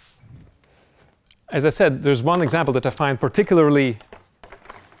 as I said, there's one example that I find particularly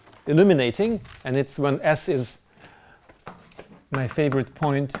illuminating, and it's when S is my favorite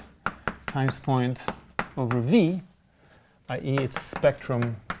point times point over V, i.e. it's a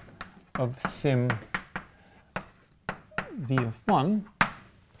spectrum of sim V of 1.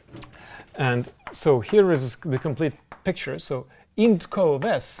 And so here is the complete picture. So int co of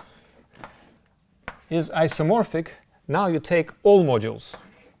S is isomorphic. Now you take all modules,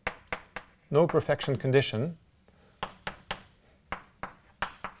 no perfection condition.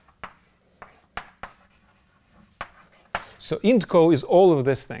 So int co is all of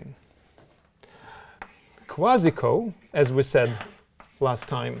this thing. Quasi-co, as we said last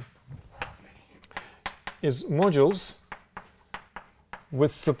time, is modules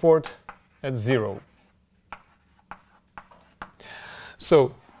with support at 0.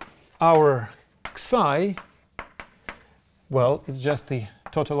 So our xi, well, it's just the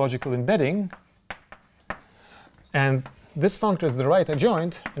tautological embedding. And this functor is the right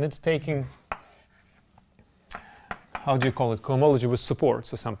adjoint, and it's taking, how do you call it, cohomology with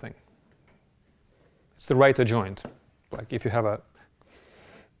supports or something. It's the right adjoint. Like if you have a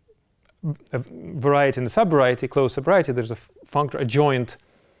variety and a subvariety, closed subvariety, there's a functor adjoint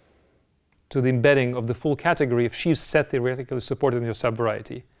to the embedding of the full category of sheaves set theoretically supported in your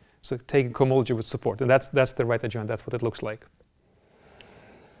subvariety. So taking cohomology with support, and that's the right adjoint. That's what it looks like.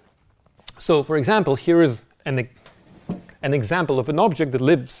 So, for example, here is an example of an object that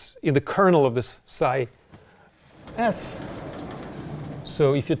lives in the kernel of this psi S.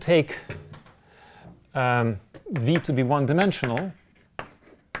 So if you take V to be one-dimensional,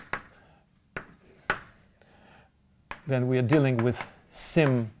 then we are dealing with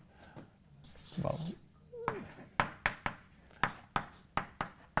sim, well,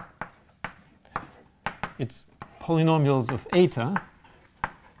 it's polynomials of eta.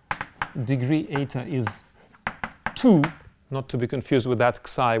 Degree eta is 2, not to be confused with that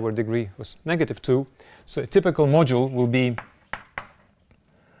xi where degree was -2. So a typical module will be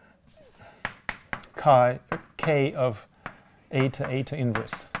k of eta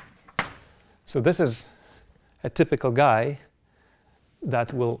inverse. So this is a typical guy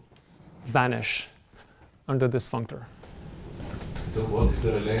that will vanish under this functor. So what is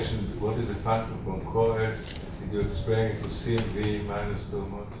the relation, what is the factor from co-S? Did you explain it to sim V minus 2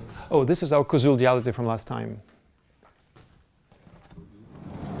 module? Oh, this is our causal duality from last time.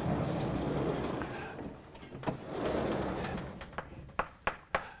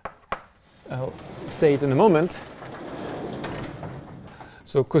 I'll say it in a moment.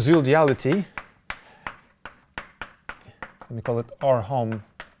 So causal duality, let me call it R home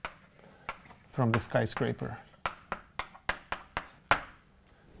from the skyscraper.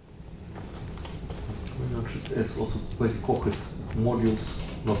 It's also quasi-coherent modules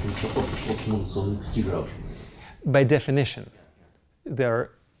not in support, but also modules on exterior algebra. By definition,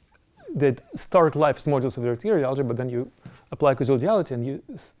 they start life as modules of the exterior algebra, but then you apply causal duality and you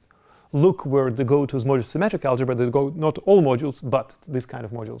look where they go to is module symmetric algebra. They go not all modules, but this kind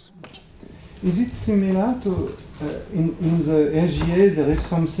of modules. is it similar to in the SGA there is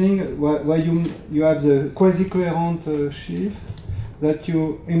something where you have the quasi-coherent sheaf that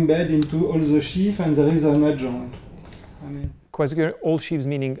you embed into all the sheaf and there is an adjoint. I mean, quasi-coherent, all sheaves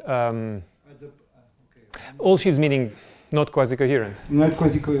meaning all sheaves meaning not quasi-coherent. Not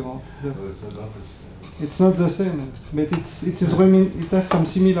quasi-coherent. No, it's not the same. It's not the same, but it has some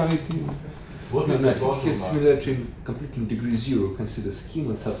similarity. What No, is no, the if bottom it's line? similarity in completely in degree 0, consider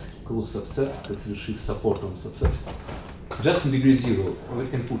schema closed subset, consider sheaf support on subset. Just in degree 0, we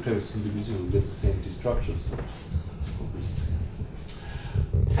can put everything in degree 0, get the same T structure. So.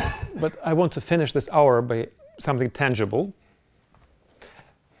 But I want to finish this hour by something tangible.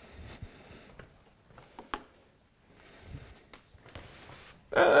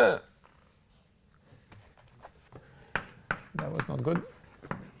 That was not good.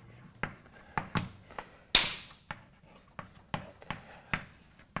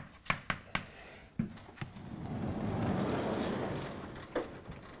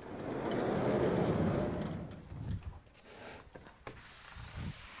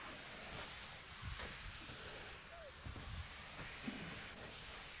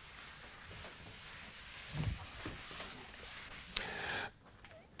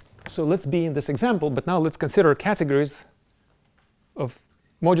 So let's be in this example, but now let's consider categories of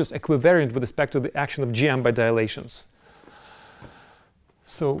modules equivariant with respect to the action of GM by dilations.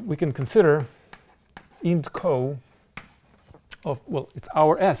 So we can consider int co of, well, it's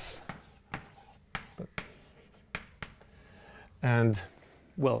our S. And,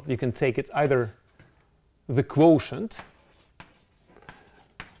 well, you can take it either the quotient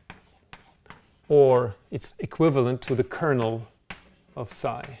or it's equivalent to the kernel of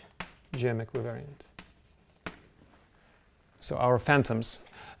psi. GM equivariant. So our phantoms.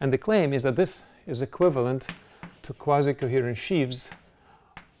 And the claim is that this is equivalent to quasi-coherent sheaves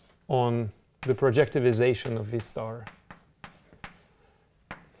on the projectivization of V star.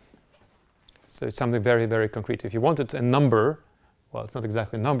 So it's something very, very concrete. If you wanted a number, well, it's not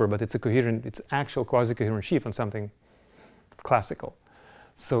exactly a number, but it's a coherent, it's actual quasi-coherent sheaf on something classical.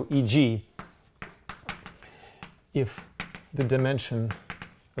 So e.g., if the dimension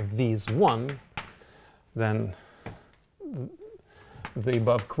of V is 1, then the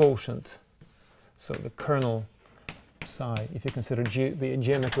above quotient, so the kernel psi, if you consider the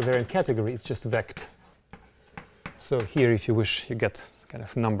GM equivariant category, it's just vect. So here, if you wish, you get kind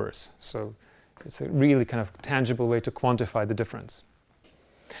of numbers. So it's a really kind of tangible way to quantify the difference.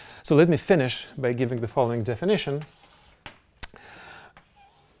 So let me finish by giving the following definition.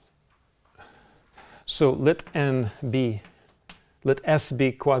 So let S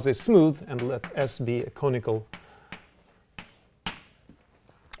be quasi-smooth and let S be a conical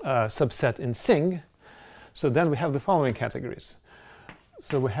subset in SING. So then we have the following categories.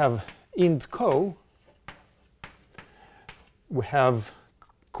 So we have int co, we have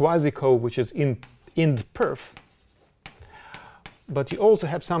quasi-co, which is int perf, but you also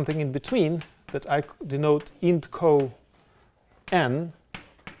have something in between that I denote int co n,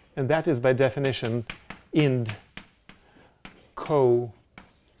 and that is by definition int co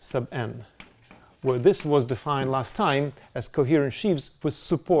sub n, where this was defined last time as coherent sheaves with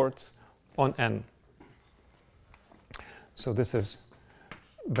support on n. So this is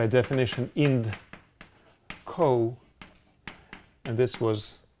by definition int co, and this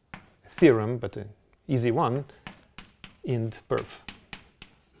was a theorem, but an easy one, int perf.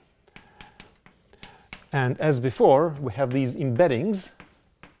 And as before, we have these embeddings,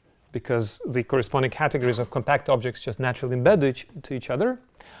 because the corresponding categories of compact objects just naturally embed to each other.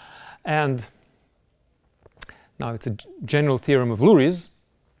 And now it's a general theorem of Lurie's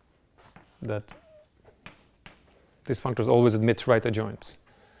that these functors always admit right adjoints.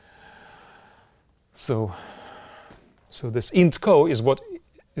 So this int co is what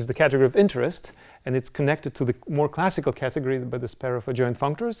is the category of interest, and it's connected to the more classical category by this pair of adjoint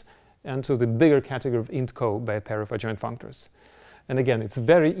functors, and to the bigger category of int co by a pair of adjoint functors. And again, it's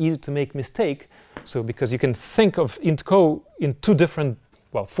very easy to make mistake. So because you can think of int co in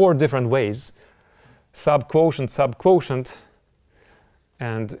four different ways, sub-quotient,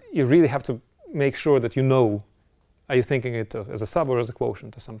 and you really have to make sure that you know, are you thinking it as a sub or as a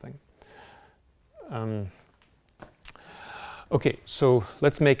quotient or something? Okay, so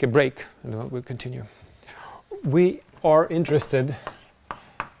let's make a break and we'll continue. We are interested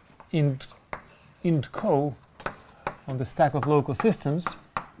in int co on the stack of local systems,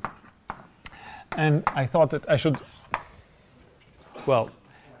 and I thought that I should, well,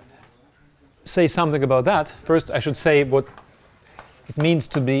 say something about that. First, I should say what it means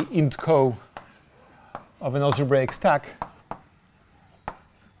to be int co of an algebraic stack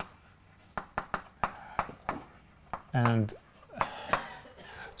And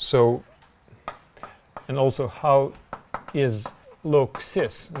so, and also how is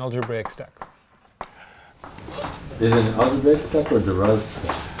log_sys an algebraic stack? Is it an algebraic stack or derived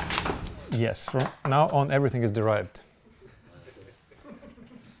stack? Yes, from now on everything is derived.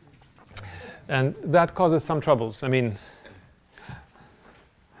 And that causes some troubles. I mean,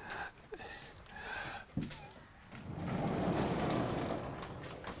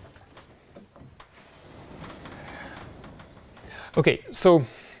 okay, so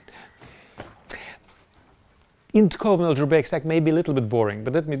int co of an algebraic stack may be a little bit boring,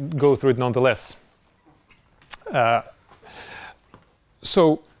 but let me go through it nonetheless.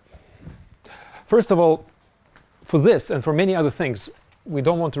 So, first of all, for this and for many other things, we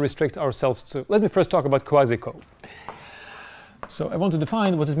don't want to restrict ourselves to. Let me first talk about quasi-co. So I want to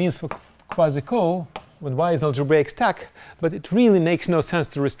define what it means for quasi-co when y is an algebraic stack, but it really makes no sense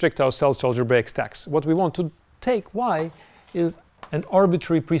to restrict ourselves to algebraic stacks. What we want to take y is an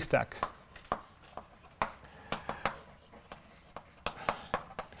arbitrary pre-stack.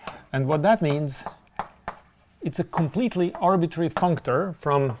 And what that means, it's a completely arbitrary functor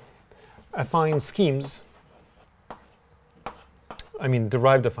from affine schemes, I mean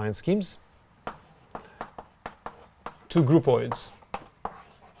derived affine schemes, to groupoids.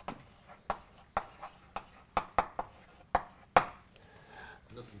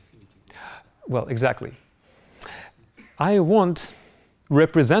 Well, exactly. I want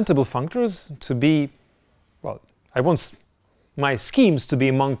representable functors to be, well, I want my schemes to be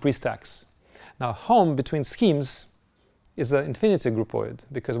among pre-stacks. Now, home between schemes is an infinity groupoid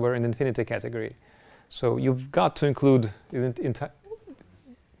because we're in infinity category. So you've got to include,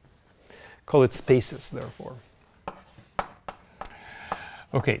 call it spaces, therefore.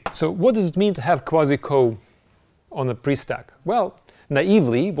 Okay, so what does it mean to have quasi-co on a pre-stack? Well,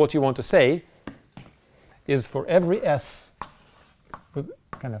 naively, what you want to say is for every s,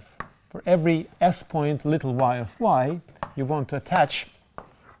 for every s point little y of y, you want to attach.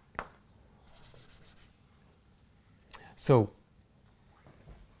 So,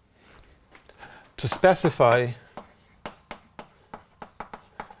 to specify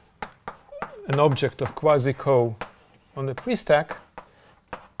an object of quasi-co on the pre-stack,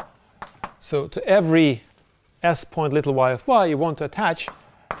 so to every s point little y of y, you want to attach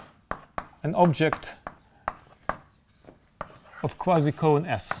an object of quasi-co in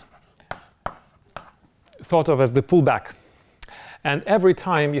S, thought of as the pullback. And every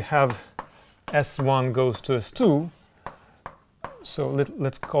time you have S1 goes to S2, so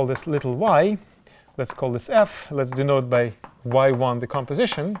let's call this little y, let's call this f, let's denote by y1 the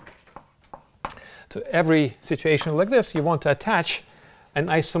composition. To every situation like this, you want to attach an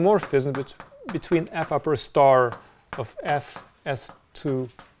isomorphism between f upper star of f s2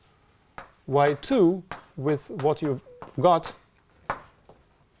 y2 with what you've got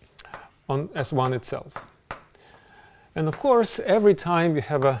on S1 itself. And of course, every time you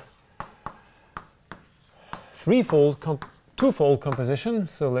have a twofold composition,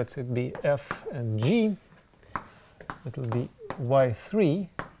 so let it be f and g, it will be y3,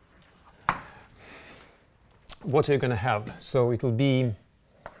 what are you going to have? So it will be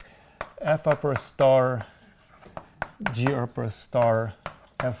f upper star g upper star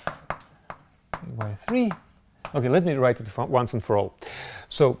f y3. Okay, let me write it once and for all.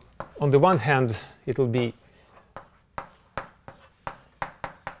 So on the one hand, it will be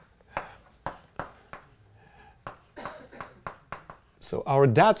so our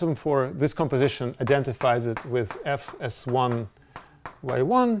datum for this composition identifies it with f s1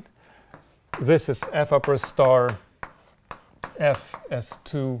 y1. This is f upper star f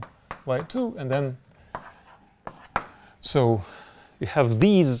s2 y2, and then so you have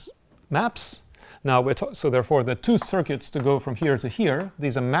these maps. Now, so therefore, the two circuits to go from here to here,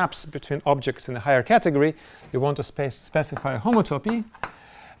 these are maps between objects in a higher category. You want to specify a homotopy.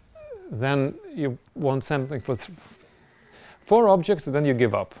 Then you want something for 4 objects, and then you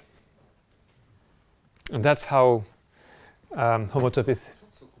give up. And that's how homotopy.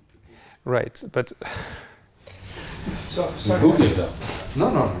 Right, but. Who gives up? No.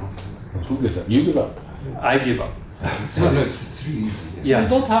 Who gives up? You give up. I give up. No, it's really easy. Yes. So you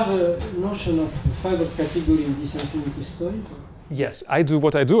don't have a notion of fiber category in this infinity story? Yes, I do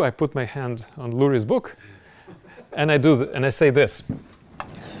what I do. I put my hand on Luri's book, and I do, and I say this.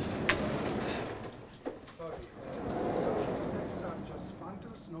 Sorry, stacks are just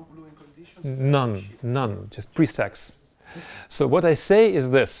functors, no gluing conditions? None, just pre-stacks. So what I say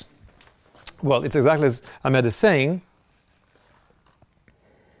is this. Well, it's exactly as Ahmed is saying.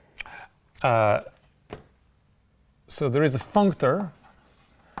 So there is a functor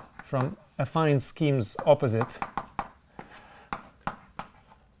from affine schemes opposite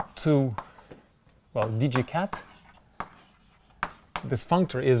to, well, dgcat, this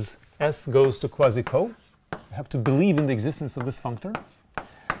functor is S goes to quasi-co. You have to believe in the existence of this functor.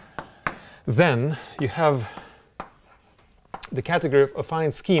 Then you have the category of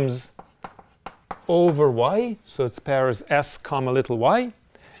affine schemes over Y, so it's pairs S comma little y.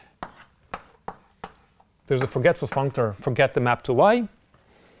 There's a forgetful functor, forget the map to Y.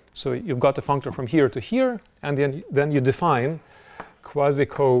 So you've got the functor from here to here, and then you define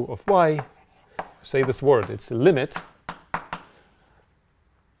quasi-co of Y. Say this word, it's a limit.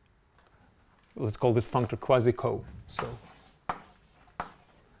 Let's call this functor quasi-co. So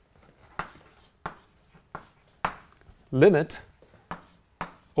limit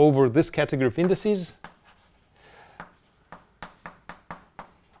over this category of indices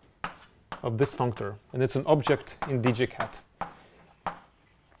of this functor, and it's an object in dgcat.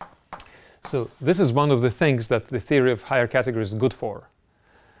 So this is one of the things that the theory of higher categories is good for.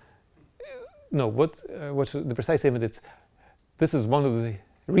 No, what's the precise statement? It's this is one of the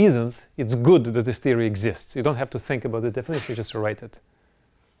reasons it's good that this theory exists. You don't have to think about the definition; you just write it,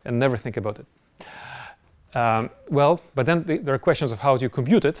 and never think about it. Well, but then there are questions of how do you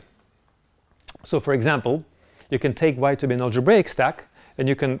compute it. So, for example, you can take Y to be an algebraic stack, and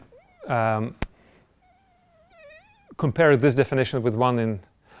you can compare this definition with one in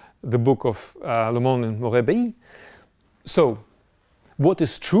the book of Le Monde and Moret-Bailly. So, what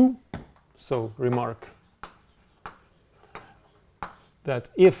is true? So, remark that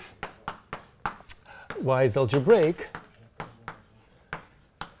if Y is algebraic,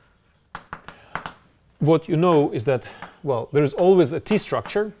 what you know is that, well, there is always a T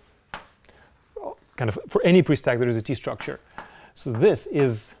structure. Kind of for any pre-stack, there is a T structure. So this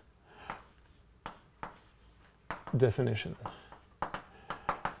is definition.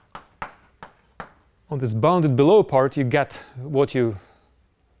 On this bounded below part, you get what you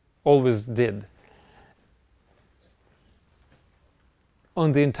always did.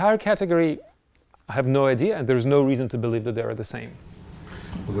 On the entire category, I have no idea, and there is no reason to believe that they are the same.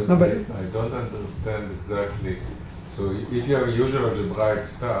 But I don't understand exactly. So if you have a usual algebraic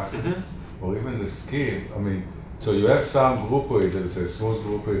stack, or even a scheme, I mean, so you have some groupery that is a smooth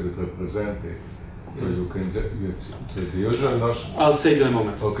groupery that represent it. So you can so the usual notion. I'll say it in a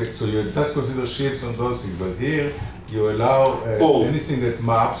moment. Okay, so you just consider sheaves and those things, but here you allow anything that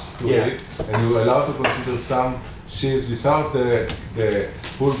maps to it, and you allow to consider some sheaves without the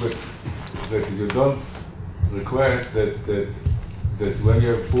pullbacks that you don't request that when you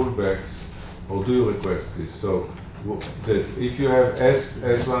have pullbacks, or do you request this? So that if you have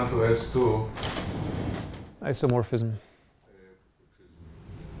S1 to S2 isomorphism.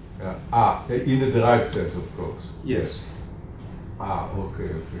 In the derived sense, of course. Yes. Okay.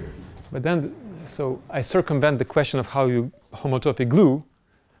 But then, so I circumvent the question of how you homotopy glue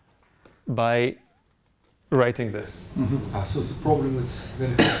by writing this. So the problem is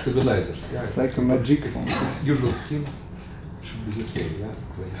when it has stabilizers. It's like a magic function. Its usual scheme should be the same, yeah?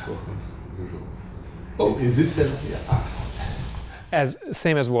 Usual. Oh, in this sense, yeah. As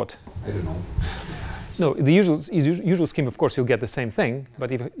same as what? I don't know. No, the usual scheme, of course, you'll get the same thing.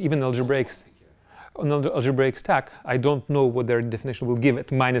 But even on an algebraic stack, I don't know what their definition will give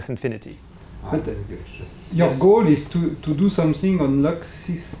at minus infinity. But your goal is to do something on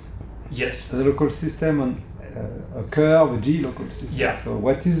log6. Yes. The local system on a curve, a G local system. Yeah. So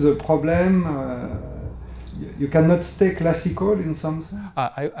what is the problem? You cannot stay classical in some sense?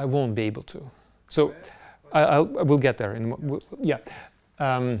 I won't be able to. So I will get there. Yeah.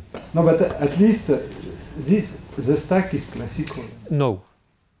 No, but at least the stack is classical. No.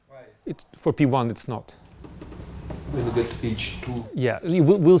 Why? For P1, it's not. When you get H2. Yeah,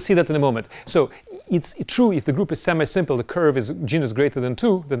 we'll see that in a moment. So it's true if the group is semi-simple, the curve is genus greater than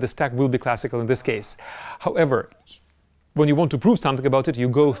 2, then the stack will be classical in this case. However, when you want to prove something about it, you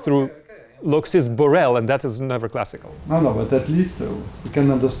go through Log6 Borel, and that is never classical. No, but at least we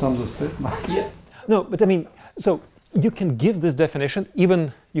can understand the statement. Yeah. No, but I mean, so you can give this definition,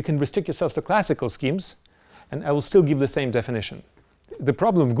 even you can restrict yourself to classical schemes, and I will still give the same definition. The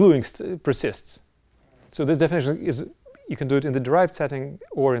problem of gluing persists. So this definition is, you can do it in the derived setting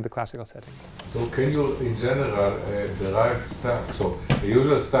or in the classical setting. So can you, in general, derived stack, so a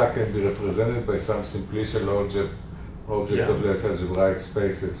usual stack can be represented by some simplicial object of less algebraic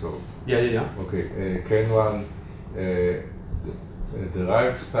spaces. So okay, can one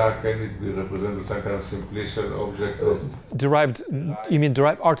derived stack, can it be represented with some kind of simplicial object of derived? You mean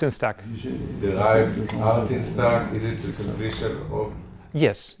derived Artin stack? Derived Artin stack, is it a simplicial of?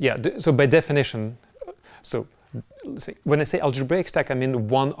 Yes, yeah. So by definition, so when I say algebraic stack, I mean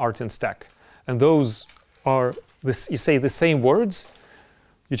one Artin stack, and those are you say the same words,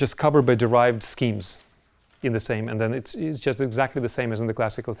 you just cover by derived schemes in the same, and then it's just exactly the same as in the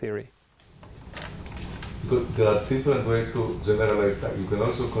classical theory. But there are different ways to generalize stack. You can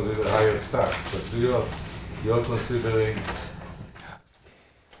also consider higher stacks, but you're considering.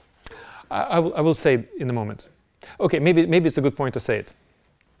 I will say it in a moment. Okay, maybe it's a good point to say it.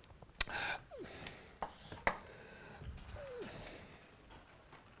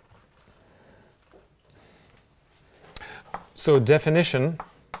 So definition.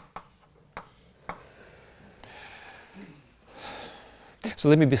 So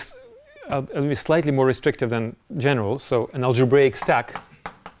let me be. I'll be slightly more restrictive than general. So an algebraic stack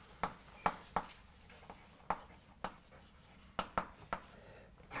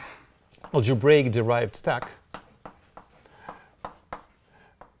algebraic derived stack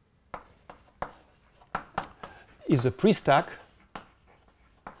is a pre-stack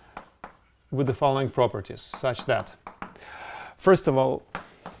with the following properties, such that, first of all,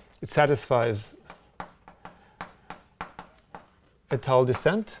 it satisfies étale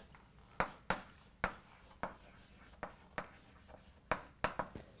descent,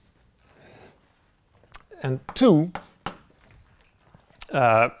 and two,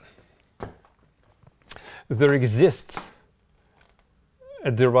 there exists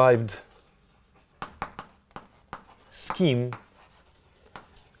a derived scheme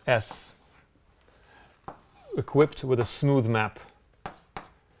S equipped with a smooth map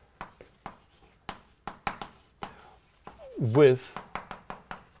with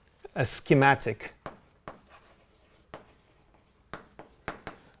a schematic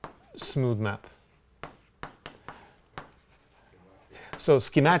smooth map. So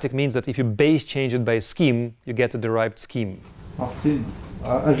schematic means that if you base change it by a scheme, you get a derived scheme.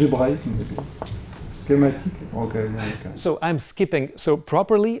 Algebraic, maybe. Schematic. Okay. So I'm skipping. So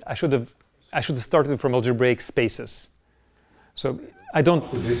properly, I should have started from algebraic spaces. So I don't.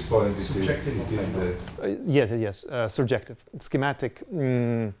 To this point, Yes, surjective, schematic,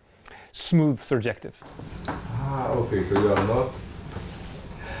 smooth surjective. Okay. So you are not.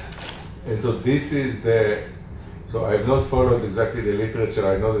 And so this is the. So I have not followed exactly the literature.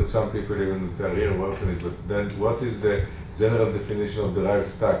 I know that some people even are here work on it, but then what is the general definition of derived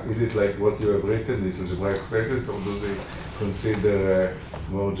stack? Is it like what you have written, these algebraic spaces, or do they consider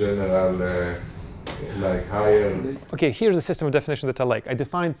more general, like higher? Okay, here's a system of definition that I like. I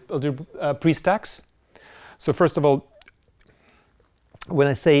define pre-stacks. So first of all, when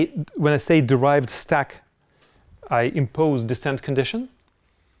I say derived stack, I impose descent condition.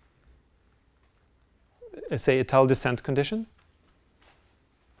 I say étale descent condition.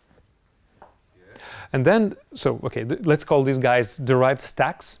 Yeah. And then, so, okay, let's call these guys derived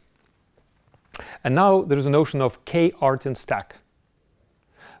stacks. And now there is a notion of k-artin stack.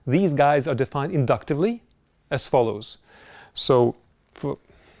 These guys are defined inductively as follows. So for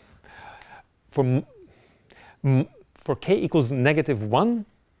k equals -1,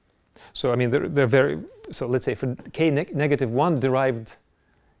 so I mean, they're very, so let's say for k -1 derived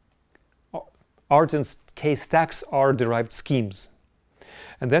Artin k stacks are derived schemes.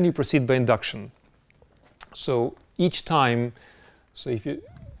 And then you proceed by induction. So each time,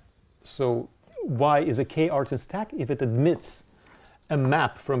 so Y is a k-artin stack if it admits a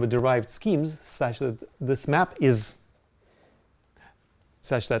map from the derived schemes such that this map is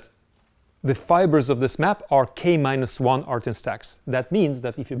such that the fibers of this map are k-1 Artin stacks. That means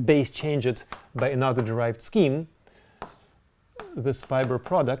that if you base change it by another derived scheme, this fiber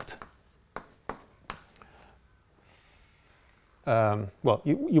product, well,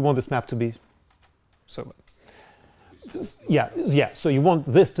 you want this map to be, so yeah. So you want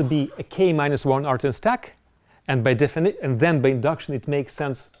this to be a k-1 Artin stack, and by definition, and then by induction, it makes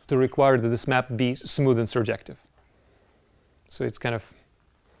sense to require that this map be smooth and surjective. So it's kind of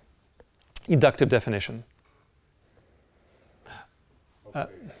inductive definition.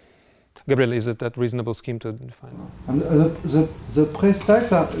 Gabriele, is it that reasonable scheme to define? And the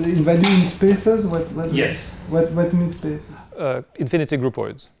pre-stacks are in value in spaces? What Yes. What means spaces? Infinity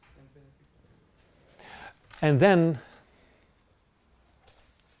groupoids. And then,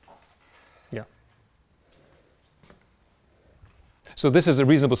 yeah. So this is a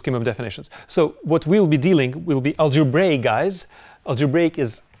reasonable scheme of definitions. So what we'll be dealing will be algebraic, guys. Algebraic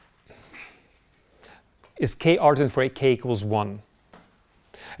is k-artin for a k equals 1.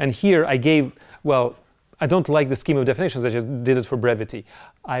 And here I gave, well, I don't like the scheme of definitions, I just did it for brevity.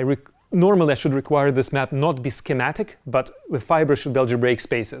 Normally I should require this map not be schematic, but the fibers should be algebraic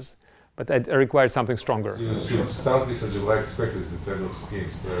spaces. But I required something stronger. You should start with algebraic spaces instead of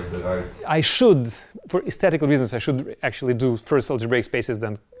schemes. I should, for aesthetical reasons, I should actually do first algebraic spaces,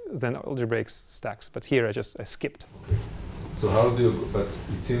 then algebraic stacks. But here I skipped. Okay. So how do you, but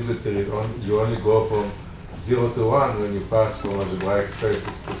it seems that there is you only go from 0 to 1 when you pass from algebraic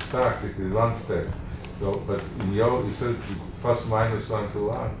spaces to stacks. It is one step. So, but in your, you said plus minus 1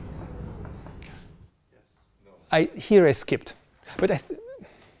 to 1. Here I skipped, but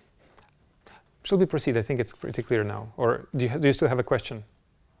shall we proceed? I think it's pretty clear now. Or do you still have a question?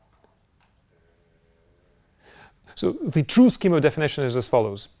 So the true scheme of definition is as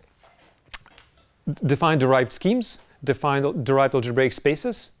follows. Define derived schemes, define derived algebraic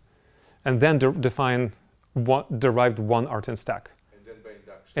spaces, and then define derived one Artin stack. And then by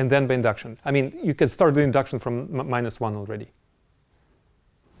induction. And then by induction. I mean, you can start the induction from -1 already.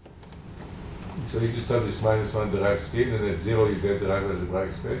 So if you establish -1 derived scheme, then at 0 you get derived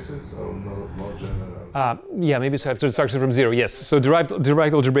algebraic spaces, or more general? Yeah, maybe so after starting from 0, yes. So derived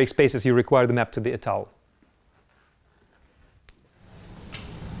algebraic spaces, you require the map to be étale.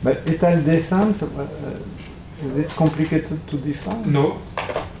 But étale descent, is it complicated to define? No.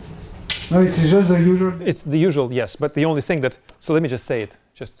 No, it's just the usual. It's the usual, yes. But the only thing that, so let me just say it,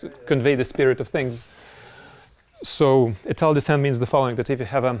 just to convey the spirit of things. So étale descent means the following, that if you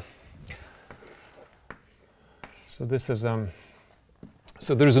have a, so this is,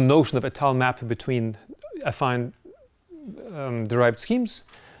 so there's a notion of étale map between affine derived schemes.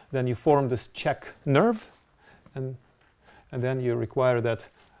 Then you form this check nerve, and then you require that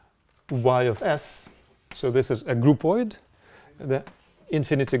y of s, so this is a groupoid, the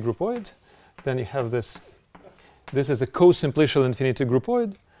infinity groupoid. Then you have this is a co-simplicial infinity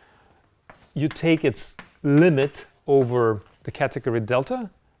groupoid. You take its limit over the category delta,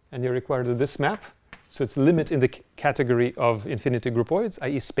 and you require this map. So it's limit in the category of infinity groupoids,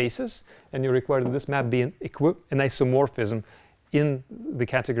 i.e. spaces, and you require that this map be an isomorphism in the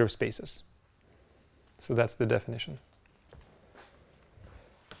category of spaces. So that's the definition.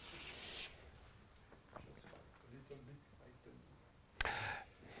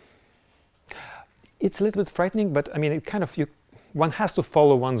 It's a little bit frightening, but I mean, it kind of, one has to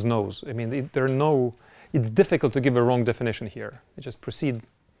follow one's nose. I mean, it's difficult to give a wrong definition here. You just proceed.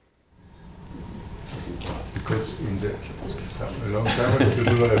 Because a long time ago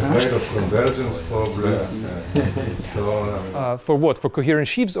people were afraid of convergence problems. So for what? For coherent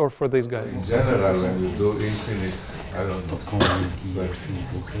sheaves or for this guy? in general, when you do infinite, I don't know.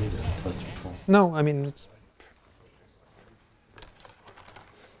 No, I mean, it's...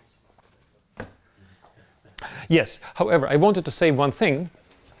 Yes, however, I wanted to say one thing.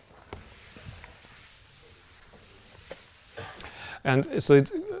 And so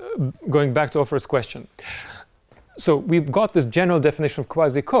it's going back to our first question. So we've got this general definition of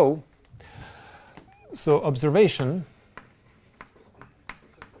quasi-co. So observation.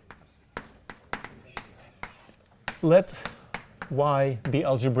 Let y be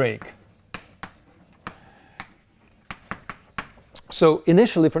algebraic. So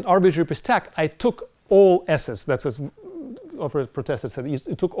initially, for an arbitrary stack, I took all s's. That's as Alfred Protested said.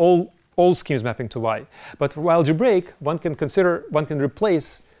 It took all schemes mapping to y. But for algebraic, one can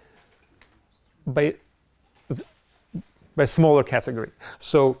replace by smaller category.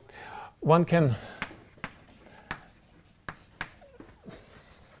 So one can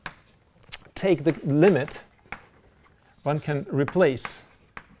take the limit, one can replace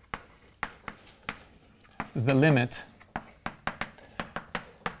the limit.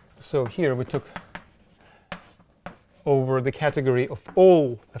 So here we took over the category of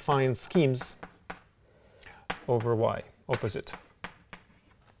all affine schemes over y, opposite.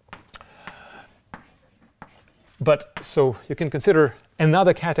 But so you can consider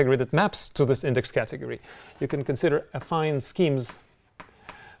another category that maps to this index category. You can consider affine schemes,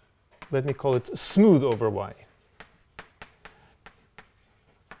 let me call it smooth over y.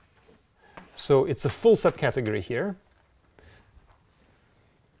 So it's a full subcategory here.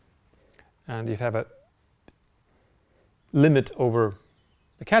 And you have a limit over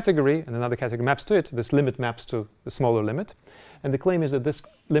a category, and another category maps to it. This limit maps to the smaller limit. And the claim is that this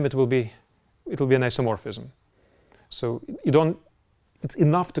limit will be, it'll be an isomorphism. So it's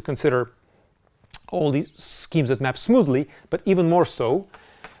enough to consider all these schemes that map smoothly, but even more so,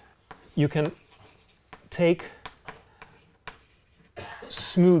 you can take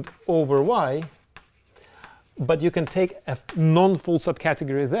smooth over y, but you can take a non-full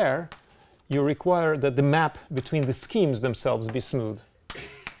subcategory there. You require that the map between the schemes themselves be smooth.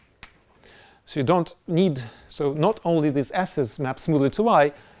 So you don't need, so not only these s's map smoothly to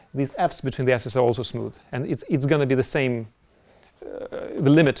y, these f's between the s's are also smooth. And it's going to be the same,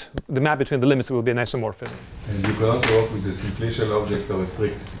 the map between the limits will be an isomorphism. And you can also work with a simplicial object or a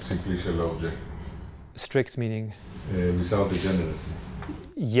strict simplicial object. Strict meaning? Without degeneracy.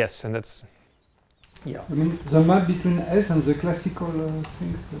 Yes, and that's, Yeah. I mean, the map between S and the classical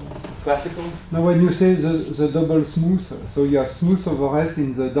things. Classical? Now, when you say the double smooth, so you have smooth over S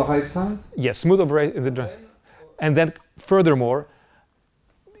in the derived sense? Yes, smooth over S in the and then furthermore,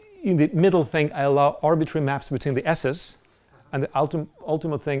 in the middle thing, I allow arbitrary maps between the S's, and the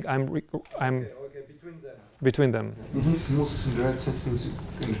ultimate thing, between them. Smooth in the right sense means you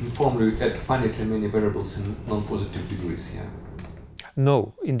can informally add finitely many variables in non-positive degrees, yeah?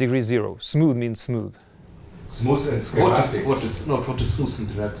 No, in degree 0. Smooth means smooth. Smooth and schematic. What is smooth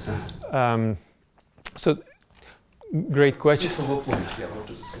in the right sense? So, great question. Smooth over point, yeah, what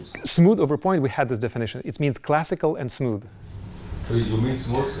is a smooth? Smooth over point, we had this definition. It means classical and smooth. So you mean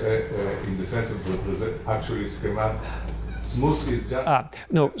smooth in the sense of actually schematic? Smooth is just...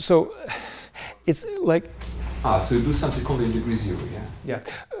 No, so it's like... So you do something only in degree 0, yeah?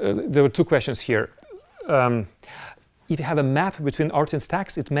 Yeah, there were two questions here. If you have a map between Artin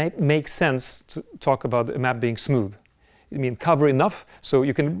stacks, it may make sense to talk about a map being smooth. I mean, cover enough, so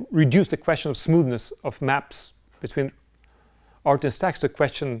you can reduce the question of smoothness of maps between Artin stacks to a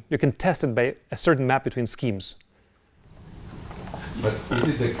question, you can test it by a certain map between schemes. But is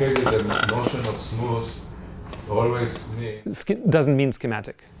it the case that the notion of smooth always means... Doesn't mean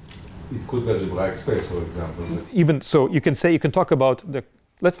schematic. It could be algebraic space, for example. Even so, you can talk about the...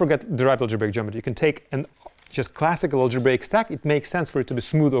 Let's forget derived algebraic geometry. You can take an just classical algebraic stack. It makes sense for it to be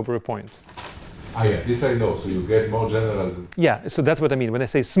smooth over a point. Yeah, this I know. So you get more general. Yeah, so that's what I mean. When I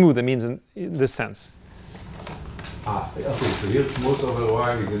say smooth, I mean in this sense. Okay, so here smooth over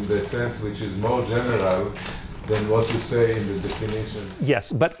Y is in the sense which is more general than what you say in the definition.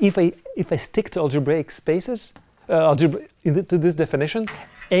 Yes, but if I stick to algebraic spaces, to this definition,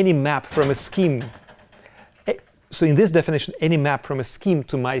 any map from a scheme. So in this definition, any map from a scheme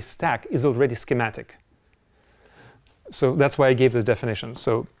to my stack is already schematic. So that's why I gave this definition.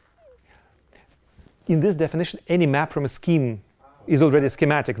 So in this definition, any map from a scheme is already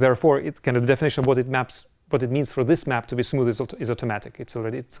schematic. Therefore, it kind of the definition of what it means for this map to be smooth is automatic. It's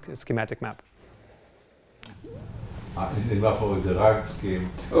a schematic map. In map of a derived scheme.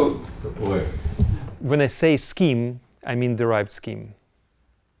 When I say scheme, I mean derived scheme.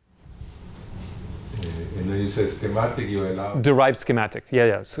 And then you say schematic, you allow... Derived schematic,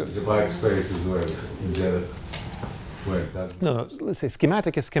 yeah. So algebraic space as well, in general. Well, no, let's say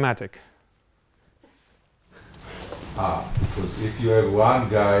schematic is schematic. Because if you have one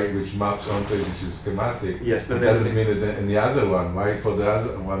guy which maps onto it, which is schematic, yes, it doesn't mean that any other one. Why for the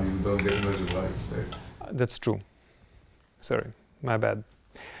other one you don't get an algebraic space? That's true. Sorry, my bad.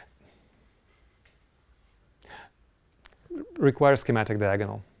 Requires schematic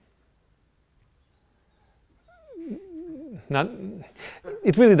diagonal.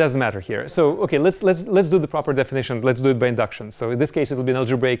 It really doesn't matter here. So okay, let's do the proper definition. Let's do it by induction. So in this case, it will be an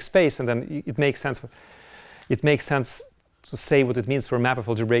algebraic space, and then it makes sense. It makes sense to say what it means for a map of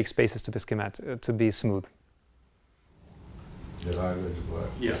algebraic spaces to be schematic, to be smooth.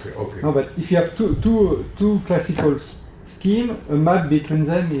 Yeah. Okay. No, but if you have two classical scheme, a map between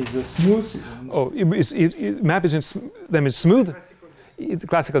them is smooth. Map between them is smooth. It's a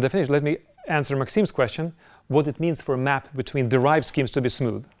classical definition. Let me answer Maxime's question. What it means for a map between derived schemes to be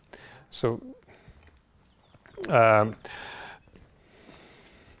smooth. So,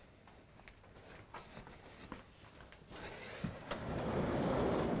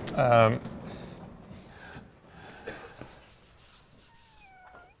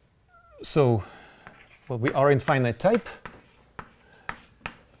 well, we are in finite type.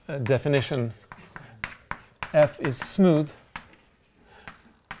 Definition F is smooth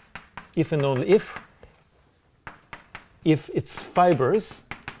if and only if its fibers,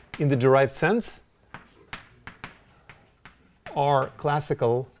 in the derived sense, are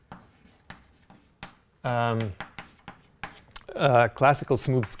classical classical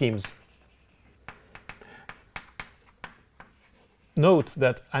smooth schemes. Note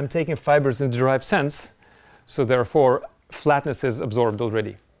that I'm taking fibers in the derived sense, so therefore flatness is absorbed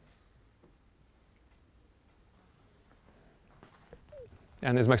already.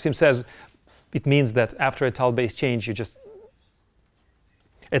 And as Maxime says, it means that after étale-based change, you just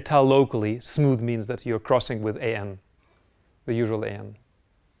étale locally. Smooth means that you're crossing with AN, the usual AN.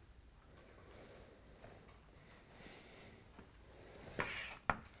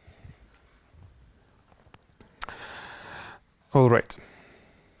 All right.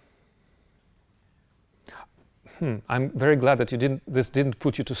 I'm very glad that this didn't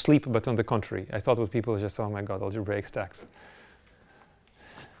put you to sleep, but on the contrary, I thought what people just, oh my God, algebraic stacks.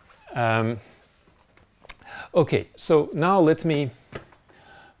 Okay, so now let me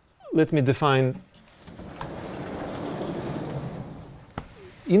define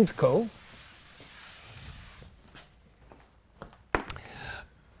intco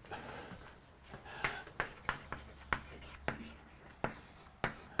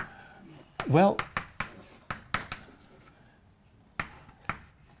Well,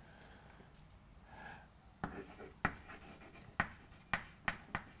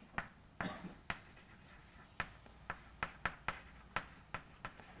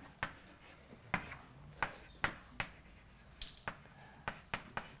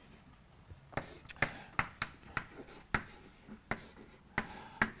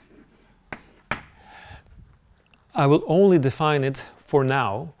 I will only define it for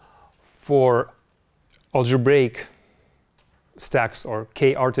now for algebraic stacks or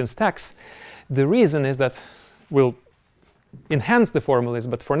k-artin stacks. The reason is that we'll enhance the formulas,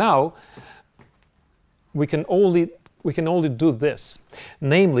 but for now we can only do this.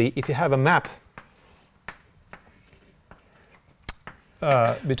 Namely, if you have a map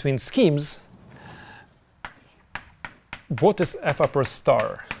between schemes, what is f upper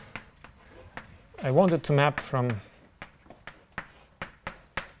star? I want it to map from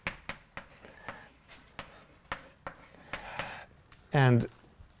and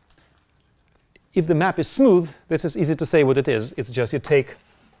if the map is smooth, this is easy to say what it is. It's just you take,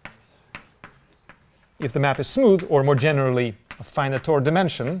 if the map is smooth, or more generally a finite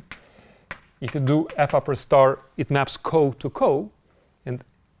dimension, if you do f upper star, it maps co to co, and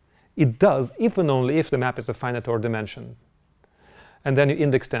it does if and only if the map is a finite dimension. And then you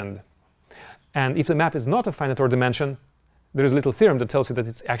index tend. And if the map is not a finite dimension, there is a little theorem that tells you that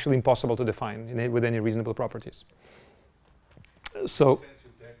it's actually impossible to define with any reasonable properties. So,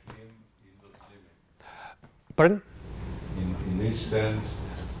 pardon? In each sense,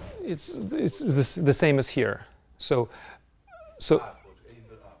 it's the same as here. So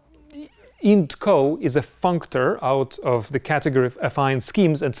int co is a functor out of the category of affine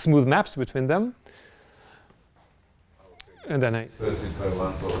schemes and smooth maps between them. And then I specify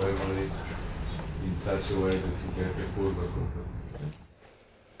one for every in such a way that you get a curva property.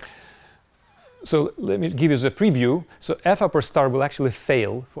 So let me give you the preview. So f upper star will actually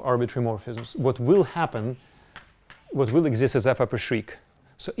fail for arbitrary morphisms. What will happen, what will exist is f upper shriek.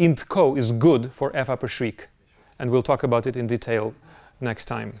 So int co is good for f upper shriek. And we'll talk about it in detail next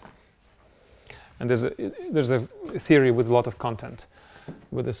time. And there's a theory with a lot of content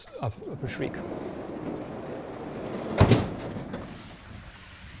with this upper shriek.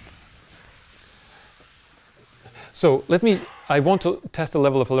 So I want to test the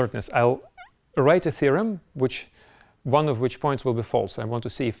level of alertness. I'll write a theorem, one of which points will be false. I want to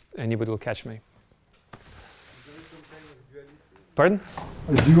see if anybody will catch me. Pardon?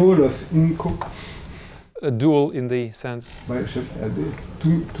 A dual of int co. A dual in the sense? So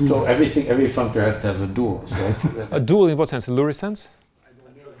every functor has to have a dual, right? A dual in what sense? A Lurie sense?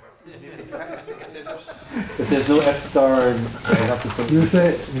 If there's no f star, and I have to think. You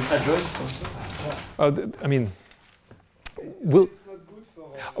say I mean, we'll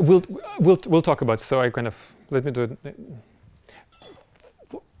talk about it. So I kind of let me do it.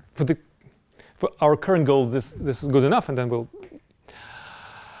 For our current goal, this is good enough, and then we'll.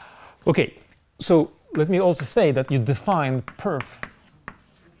 Okay, so let me also say that you define perf.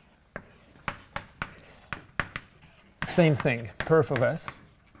 Same thing, perf of S.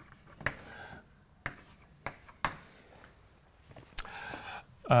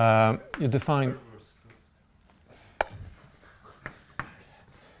 You define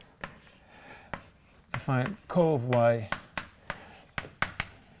co of y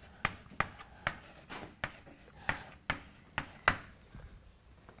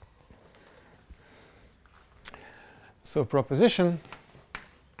so proposition,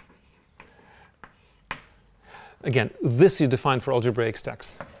 again, this you define for algebraic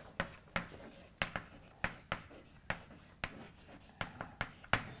stacks.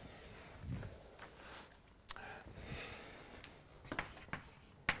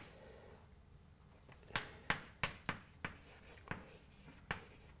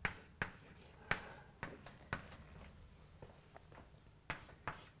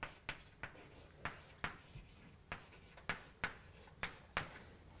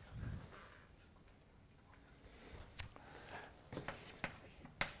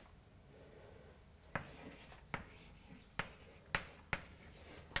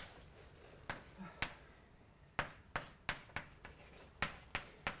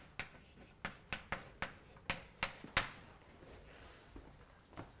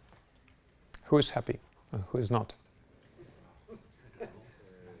 Who is happy and who is not?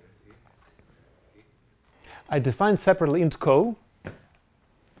 I define separately int co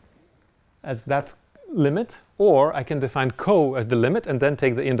as that limit, or I can define co as the limit and then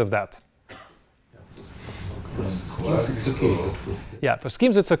take the int of that. For schemes, it's okay. Yeah, for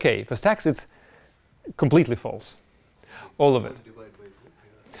schemes it's okay. For stacks it's completely false. All of it.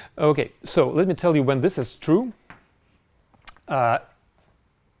 Okay, so let me tell you when this is true.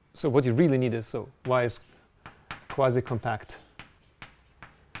 So what you really need is, so Y is quasi-compact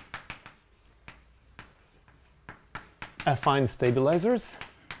affine stabilizers.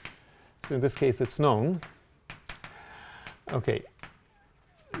 So in this case, it's known. Okay,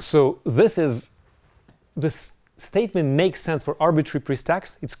 so this statement makes sense for arbitrary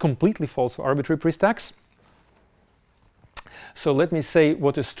prestacks. It's completely false for arbitrary prestacks. So let me say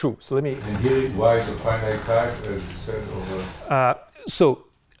what is true. So let me. And here, Y is a finite type, as you said, over. So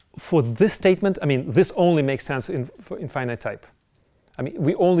for this statement, I mean, this only makes sense in finite type. I mean,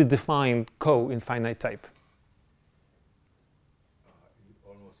 we only define co in finite type.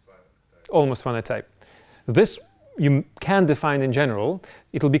 Almost finite type. This you can define in general.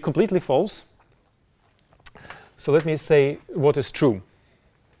 It will be completely false. So let me say what is true.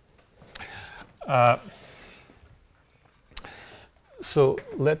 So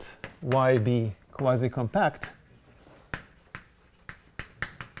let Y be quasi-compact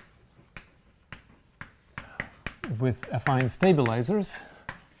with affine stabilizers.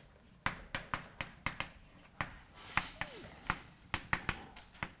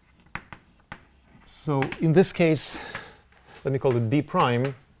 So in this case, let me call it B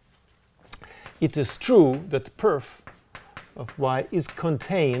prime. It is true that perf of Y is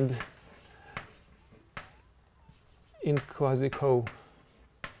contained in quasi-co.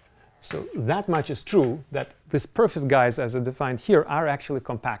 So that much is true, that these perfect guys, as are defined here, are actually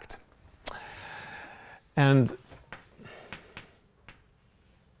compact. And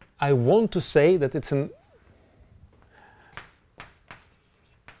I want to say that it's the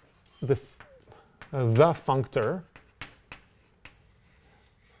functor.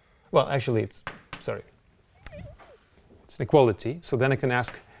 Well, actually, it's an equality. So then I can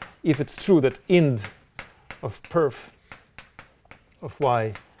ask if it's true that ind of perf of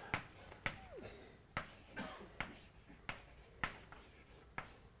Y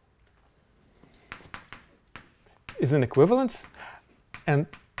is an equivalence, and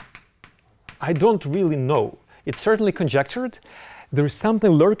I don't really know. It's certainly conjectured. There is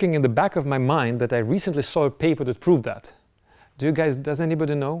something lurking in the back of my mind that I recently saw a paper that proved that. Does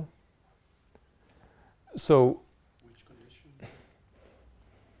anybody know? So, which condition?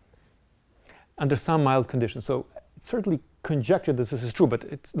 Under some mild conditions. So it's certainly conjectured that this is true, but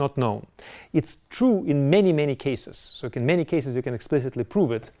it's not known. It's true in many, many cases. So in many cases you can explicitly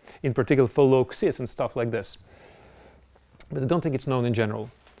prove it, in particular for log cis and stuff like this. But I don't think it's known in general.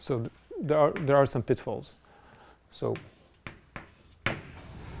 So there are some pitfalls. So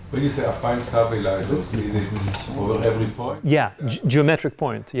when you say affine stabilizers, is it over every point? Yeah, geometric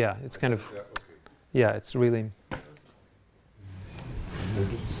point. Yeah, it's kind of. Yeah, it's really.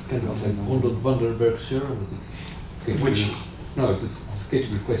 It's kind of like Vanderberg theorem. Which? No, it's a sketch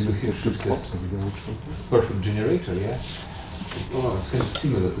request to here shows this perfect generator. Yeah. Oh, it's kind of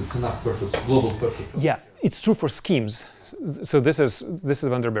similar. It's not perfect, global perfect. Yeah, it's true for schemes. So this is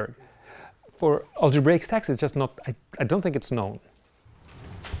Vanderberg. For algebraic stacks, it's just not. I don't think it's known.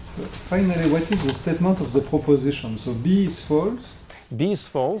 Finally, what is the statement of the proposition? So B is false. B is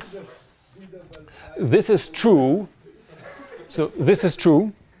false. This is true. So this is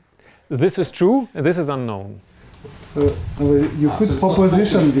true. This is true, and this is unknown. You put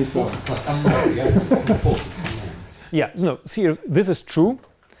proposition before. It's not unknown. Yeah, it's not false. It's unknown. Yeah. No. See, this is true.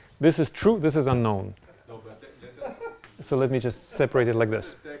 This is true. This is unknown. So let me just separate it like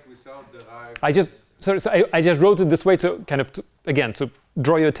this. I just wrote it this way to kind of to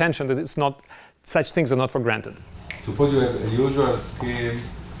draw your attention that it's not, such things are not for granted. Suppose you have a usual scheme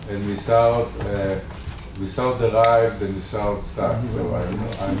and without derived and without stack. So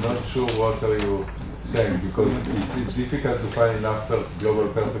I'm not sure what are you saying, because it's difficult to find enough global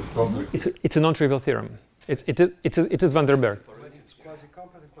perfect complex. It's a non-trivial theorem. It is Vanderberg. It's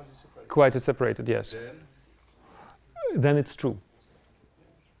quasi-compact and quasi-separated. Quasi-separated, yes. Then it's true.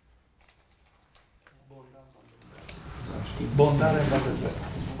 Bondar and Vanderberg.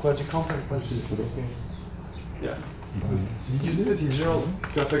 Quasi-compact, quasi-separated. Yeah. Did you say that in general,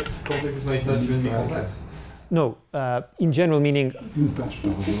 perfect complexes might not even be compact? No, in general meaning.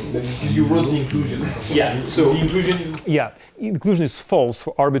 You wrote the inclusion. Yeah. So the inclusion. Yeah, inclusion is false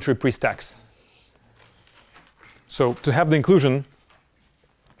for arbitrary prestacks. So to have the inclusion.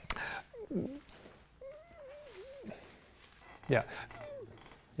 Yeah.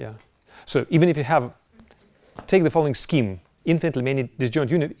 Yeah. So even if you take the following scheme, infinitely many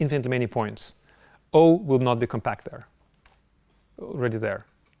disjoint unit, infinitely many points, O will not be compact there. Already there.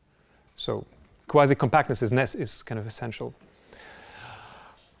 So quasi-compactness is kind of essential.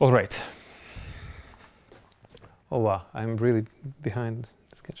 All right. Oh wow, I'm really behind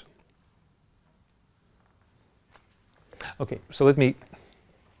the schedule. Okay, so let me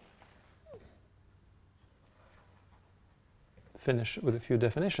finish with a few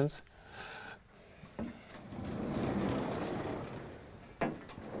definitions.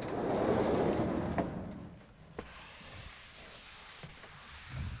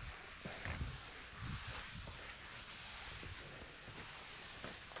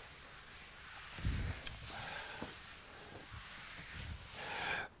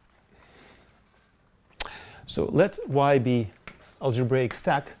 So let Y be algebraic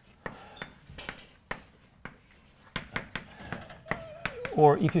stack,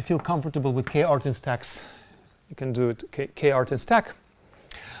 or if you feel comfortable with k-artin stacks, you can do it k-artin stack.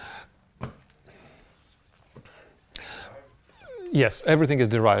 Yes, everything is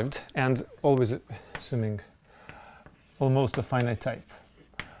derived, and always assuming almost a finite type.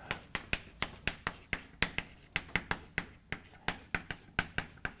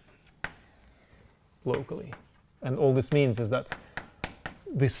 Locally. And all this means is that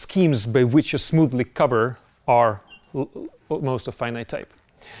the schemes by which you smoothly cover are almost of finite type.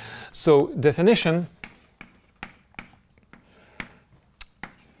 So definition,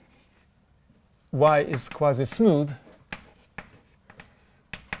 Y is quasi-smooth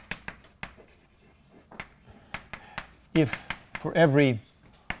if for every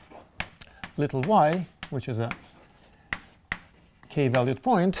little y, which is a k-valued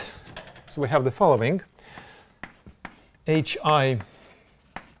point, so we have the following: HI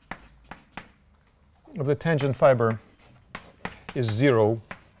of the tangent fiber is 0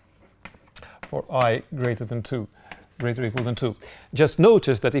 for I greater than 2, greater or equal than 2. Just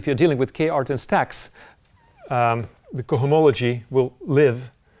notice that if you're dealing with k-artin stacks, the cohomology will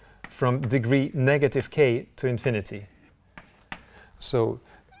live from degree negative k to infinity. So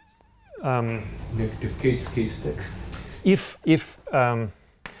negative k is k stack. If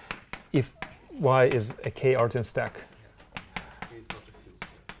Y is a k-artin stack.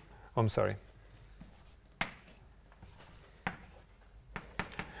 Oh, I'm sorry.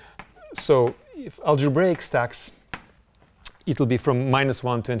 So if algebraic stacks, it will be from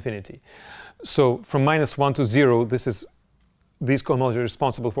 -1 to infinity. So from -1 to 0, these cohomology are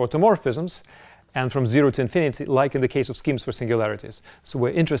responsible for automorphisms, and from 0 to infinity, like in the case of schemes for singularities. So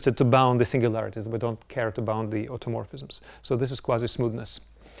we're interested to bound the singularities. We don't care to bound the automorphisms. So this is quasi-smoothness.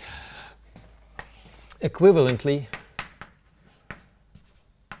 Equivalently,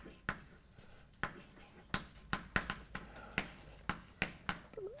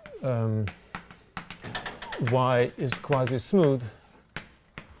 Y is quasi-smooth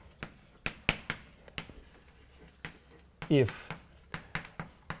if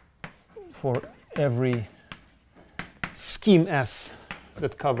for every scheme S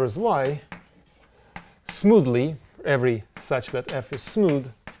that covers Y smoothly, every such that F is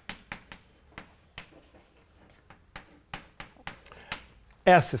smooth,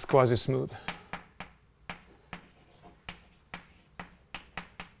 S is quasi-smooth.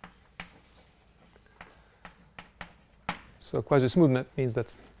 So quasi-smooth means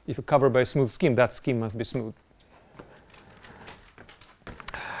that if you cover by a smooth scheme, that scheme must be smooth.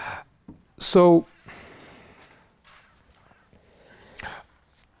 So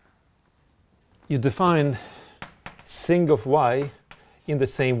you define sing of Y in the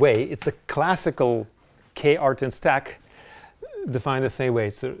same way. It's a classical k-artin stack defined the same way.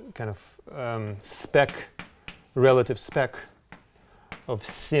 It's a kind of relative spec of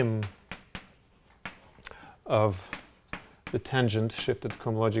sim of the tangent shifted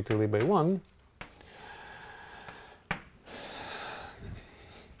cohomologically by 1.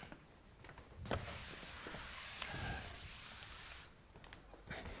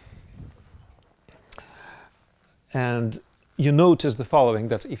 And you notice the following,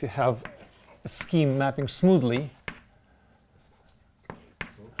 that if you have a scheme mapping smoothly,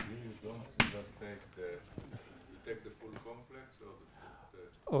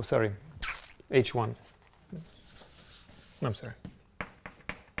 oh, sorry, H1. I'm sorry.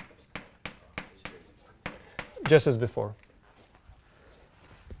 Just as before.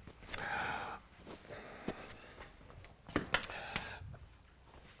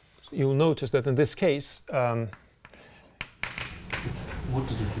 You'll notice that in this case, what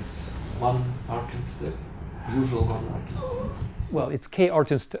is it? It's one artin stack, usual one artin stack. Well, it's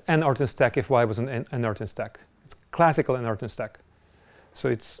n artin stack if Y was an artin stack. It's classical n artin stack. So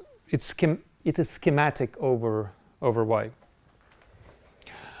it is schematic over Y.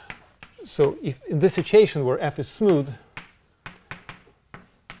 So if in this situation where F is smooth,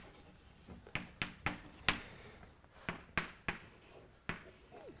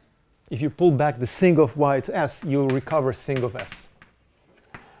 if you pull back the sing of Y to S, you'll recover sing of S.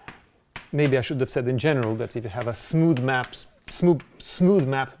 maybe I should have said in general that if you have a smooth map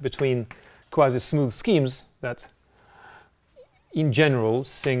between quasi-smooth schemes, that in general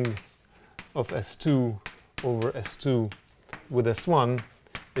sing of S2 over S2 with S1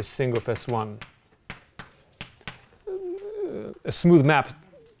 is sing of S1. A smooth map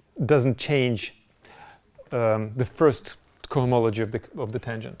doesn't change the first cohomology of the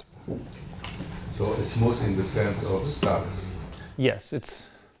tangent. So it's smooth in the sense of stacks. Yes, it's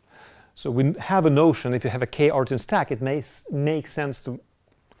so we have a notion. If you have a k Artin stack, it may make sense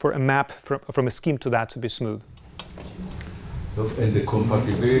for a map from a scheme to that to be smooth. So, and the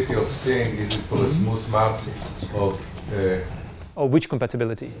compatibility of Sing, is it for a smooth map of which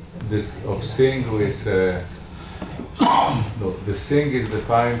compatibility? This of Sing with no, the Sing is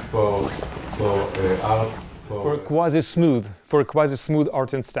defined for a quasi-smooth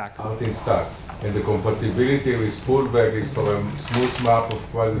Artin stack. Artin stack, and the compatibility with pullback is for a smooth map of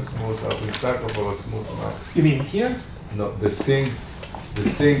quasi-smooth Artin stack or for a smooth map. You mean here? No, the Sing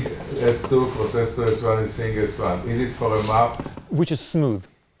S2 cross S2 S1 is Sing S1. Is it for a map which is smooth?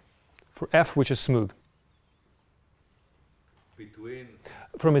 For F, which is smooth. Between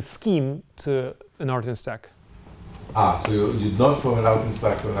from a scheme to an Artin stack. Ah, so you don't from an Artin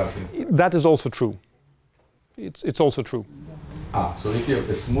stack to an Artin stack. That is also true. It's also true. Ah, so if you have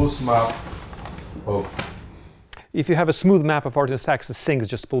a smooth map of... If you have a smooth map of Artin stacks, the sings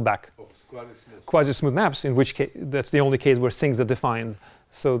just pull back. Quasi-smooth maps, in which case that's the only case where sings are defined.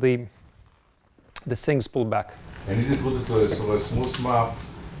 So the sings pull back. And is it true that for a smooth map,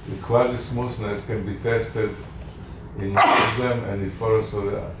 the quasi-smoothness can be tested in one of them and it follows for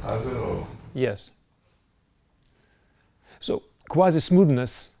the other? Or? Yes. So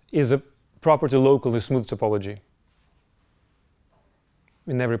quasi-smoothness is a property locally smooth topology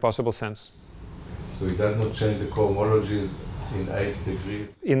in every possible sense. So it does not change the cohomologies in 8 degrees?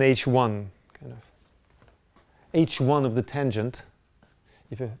 In H1, kind of. H1 of the tangent,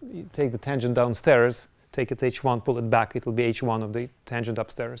 if you take the tangent downstairs, take it H1, pull it back, it will be H1 of the tangent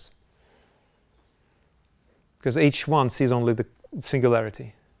upstairs. Because H1 sees only the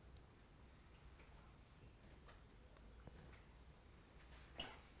singularity.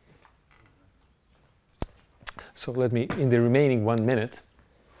 So let me, in the remaining 1 minute,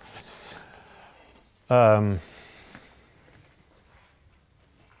 so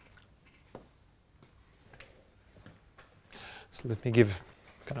let me give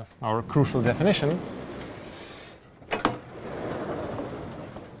kind of our crucial definition.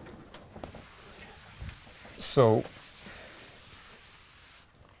 So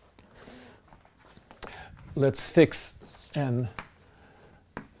let's fix n.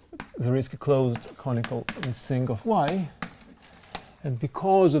 There is a closed conical in Sing of y. And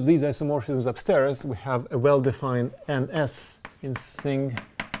because of these isomorphisms upstairs, we have a well-defined ns in Sing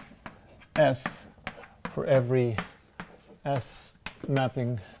s for every s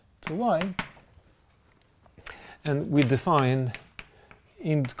mapping to y. And we define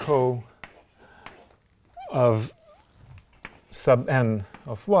int co of sub n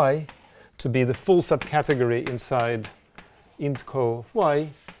of y to be the full subcategory inside int co of y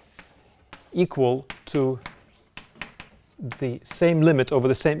equal to the same limit over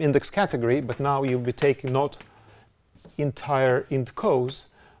the same index category, but now you'll be taking not entire int co's,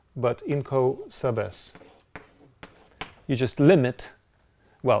 but int co sub s. You just limit,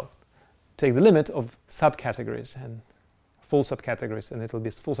 well, take the limit of subcategories and full subcategories, and it'll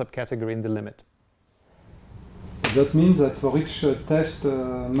be full subcategory in the limit. That means that for each test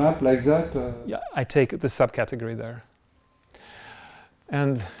map like that... yeah, I take the subcategory there.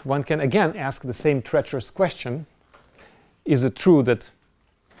 And one can again ask the same treacherous question. Is it true that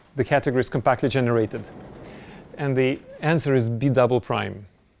the category is compactly generated? And the answer is B double prime.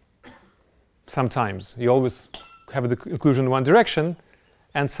 Sometimes. You always have the inclusion in one direction,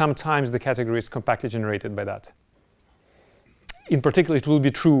 and sometimes the category is compactly generated by that. In particular, it will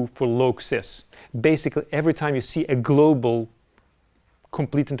be true for log cis. Basically, every time you see a global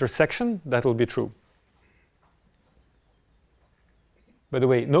complete intersection, that will be true. By the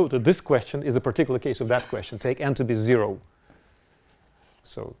way, note that this question is a particular case of that question. Take n to be 0.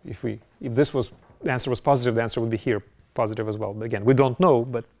 So if this was, the answer was positive, the answer would be here positive as well. But again, we don't know,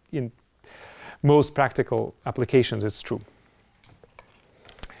 but in most practical applications, it's true.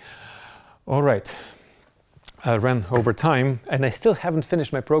 All right. I ran over time, and I still haven't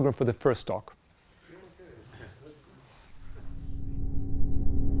finished my program for the first talk.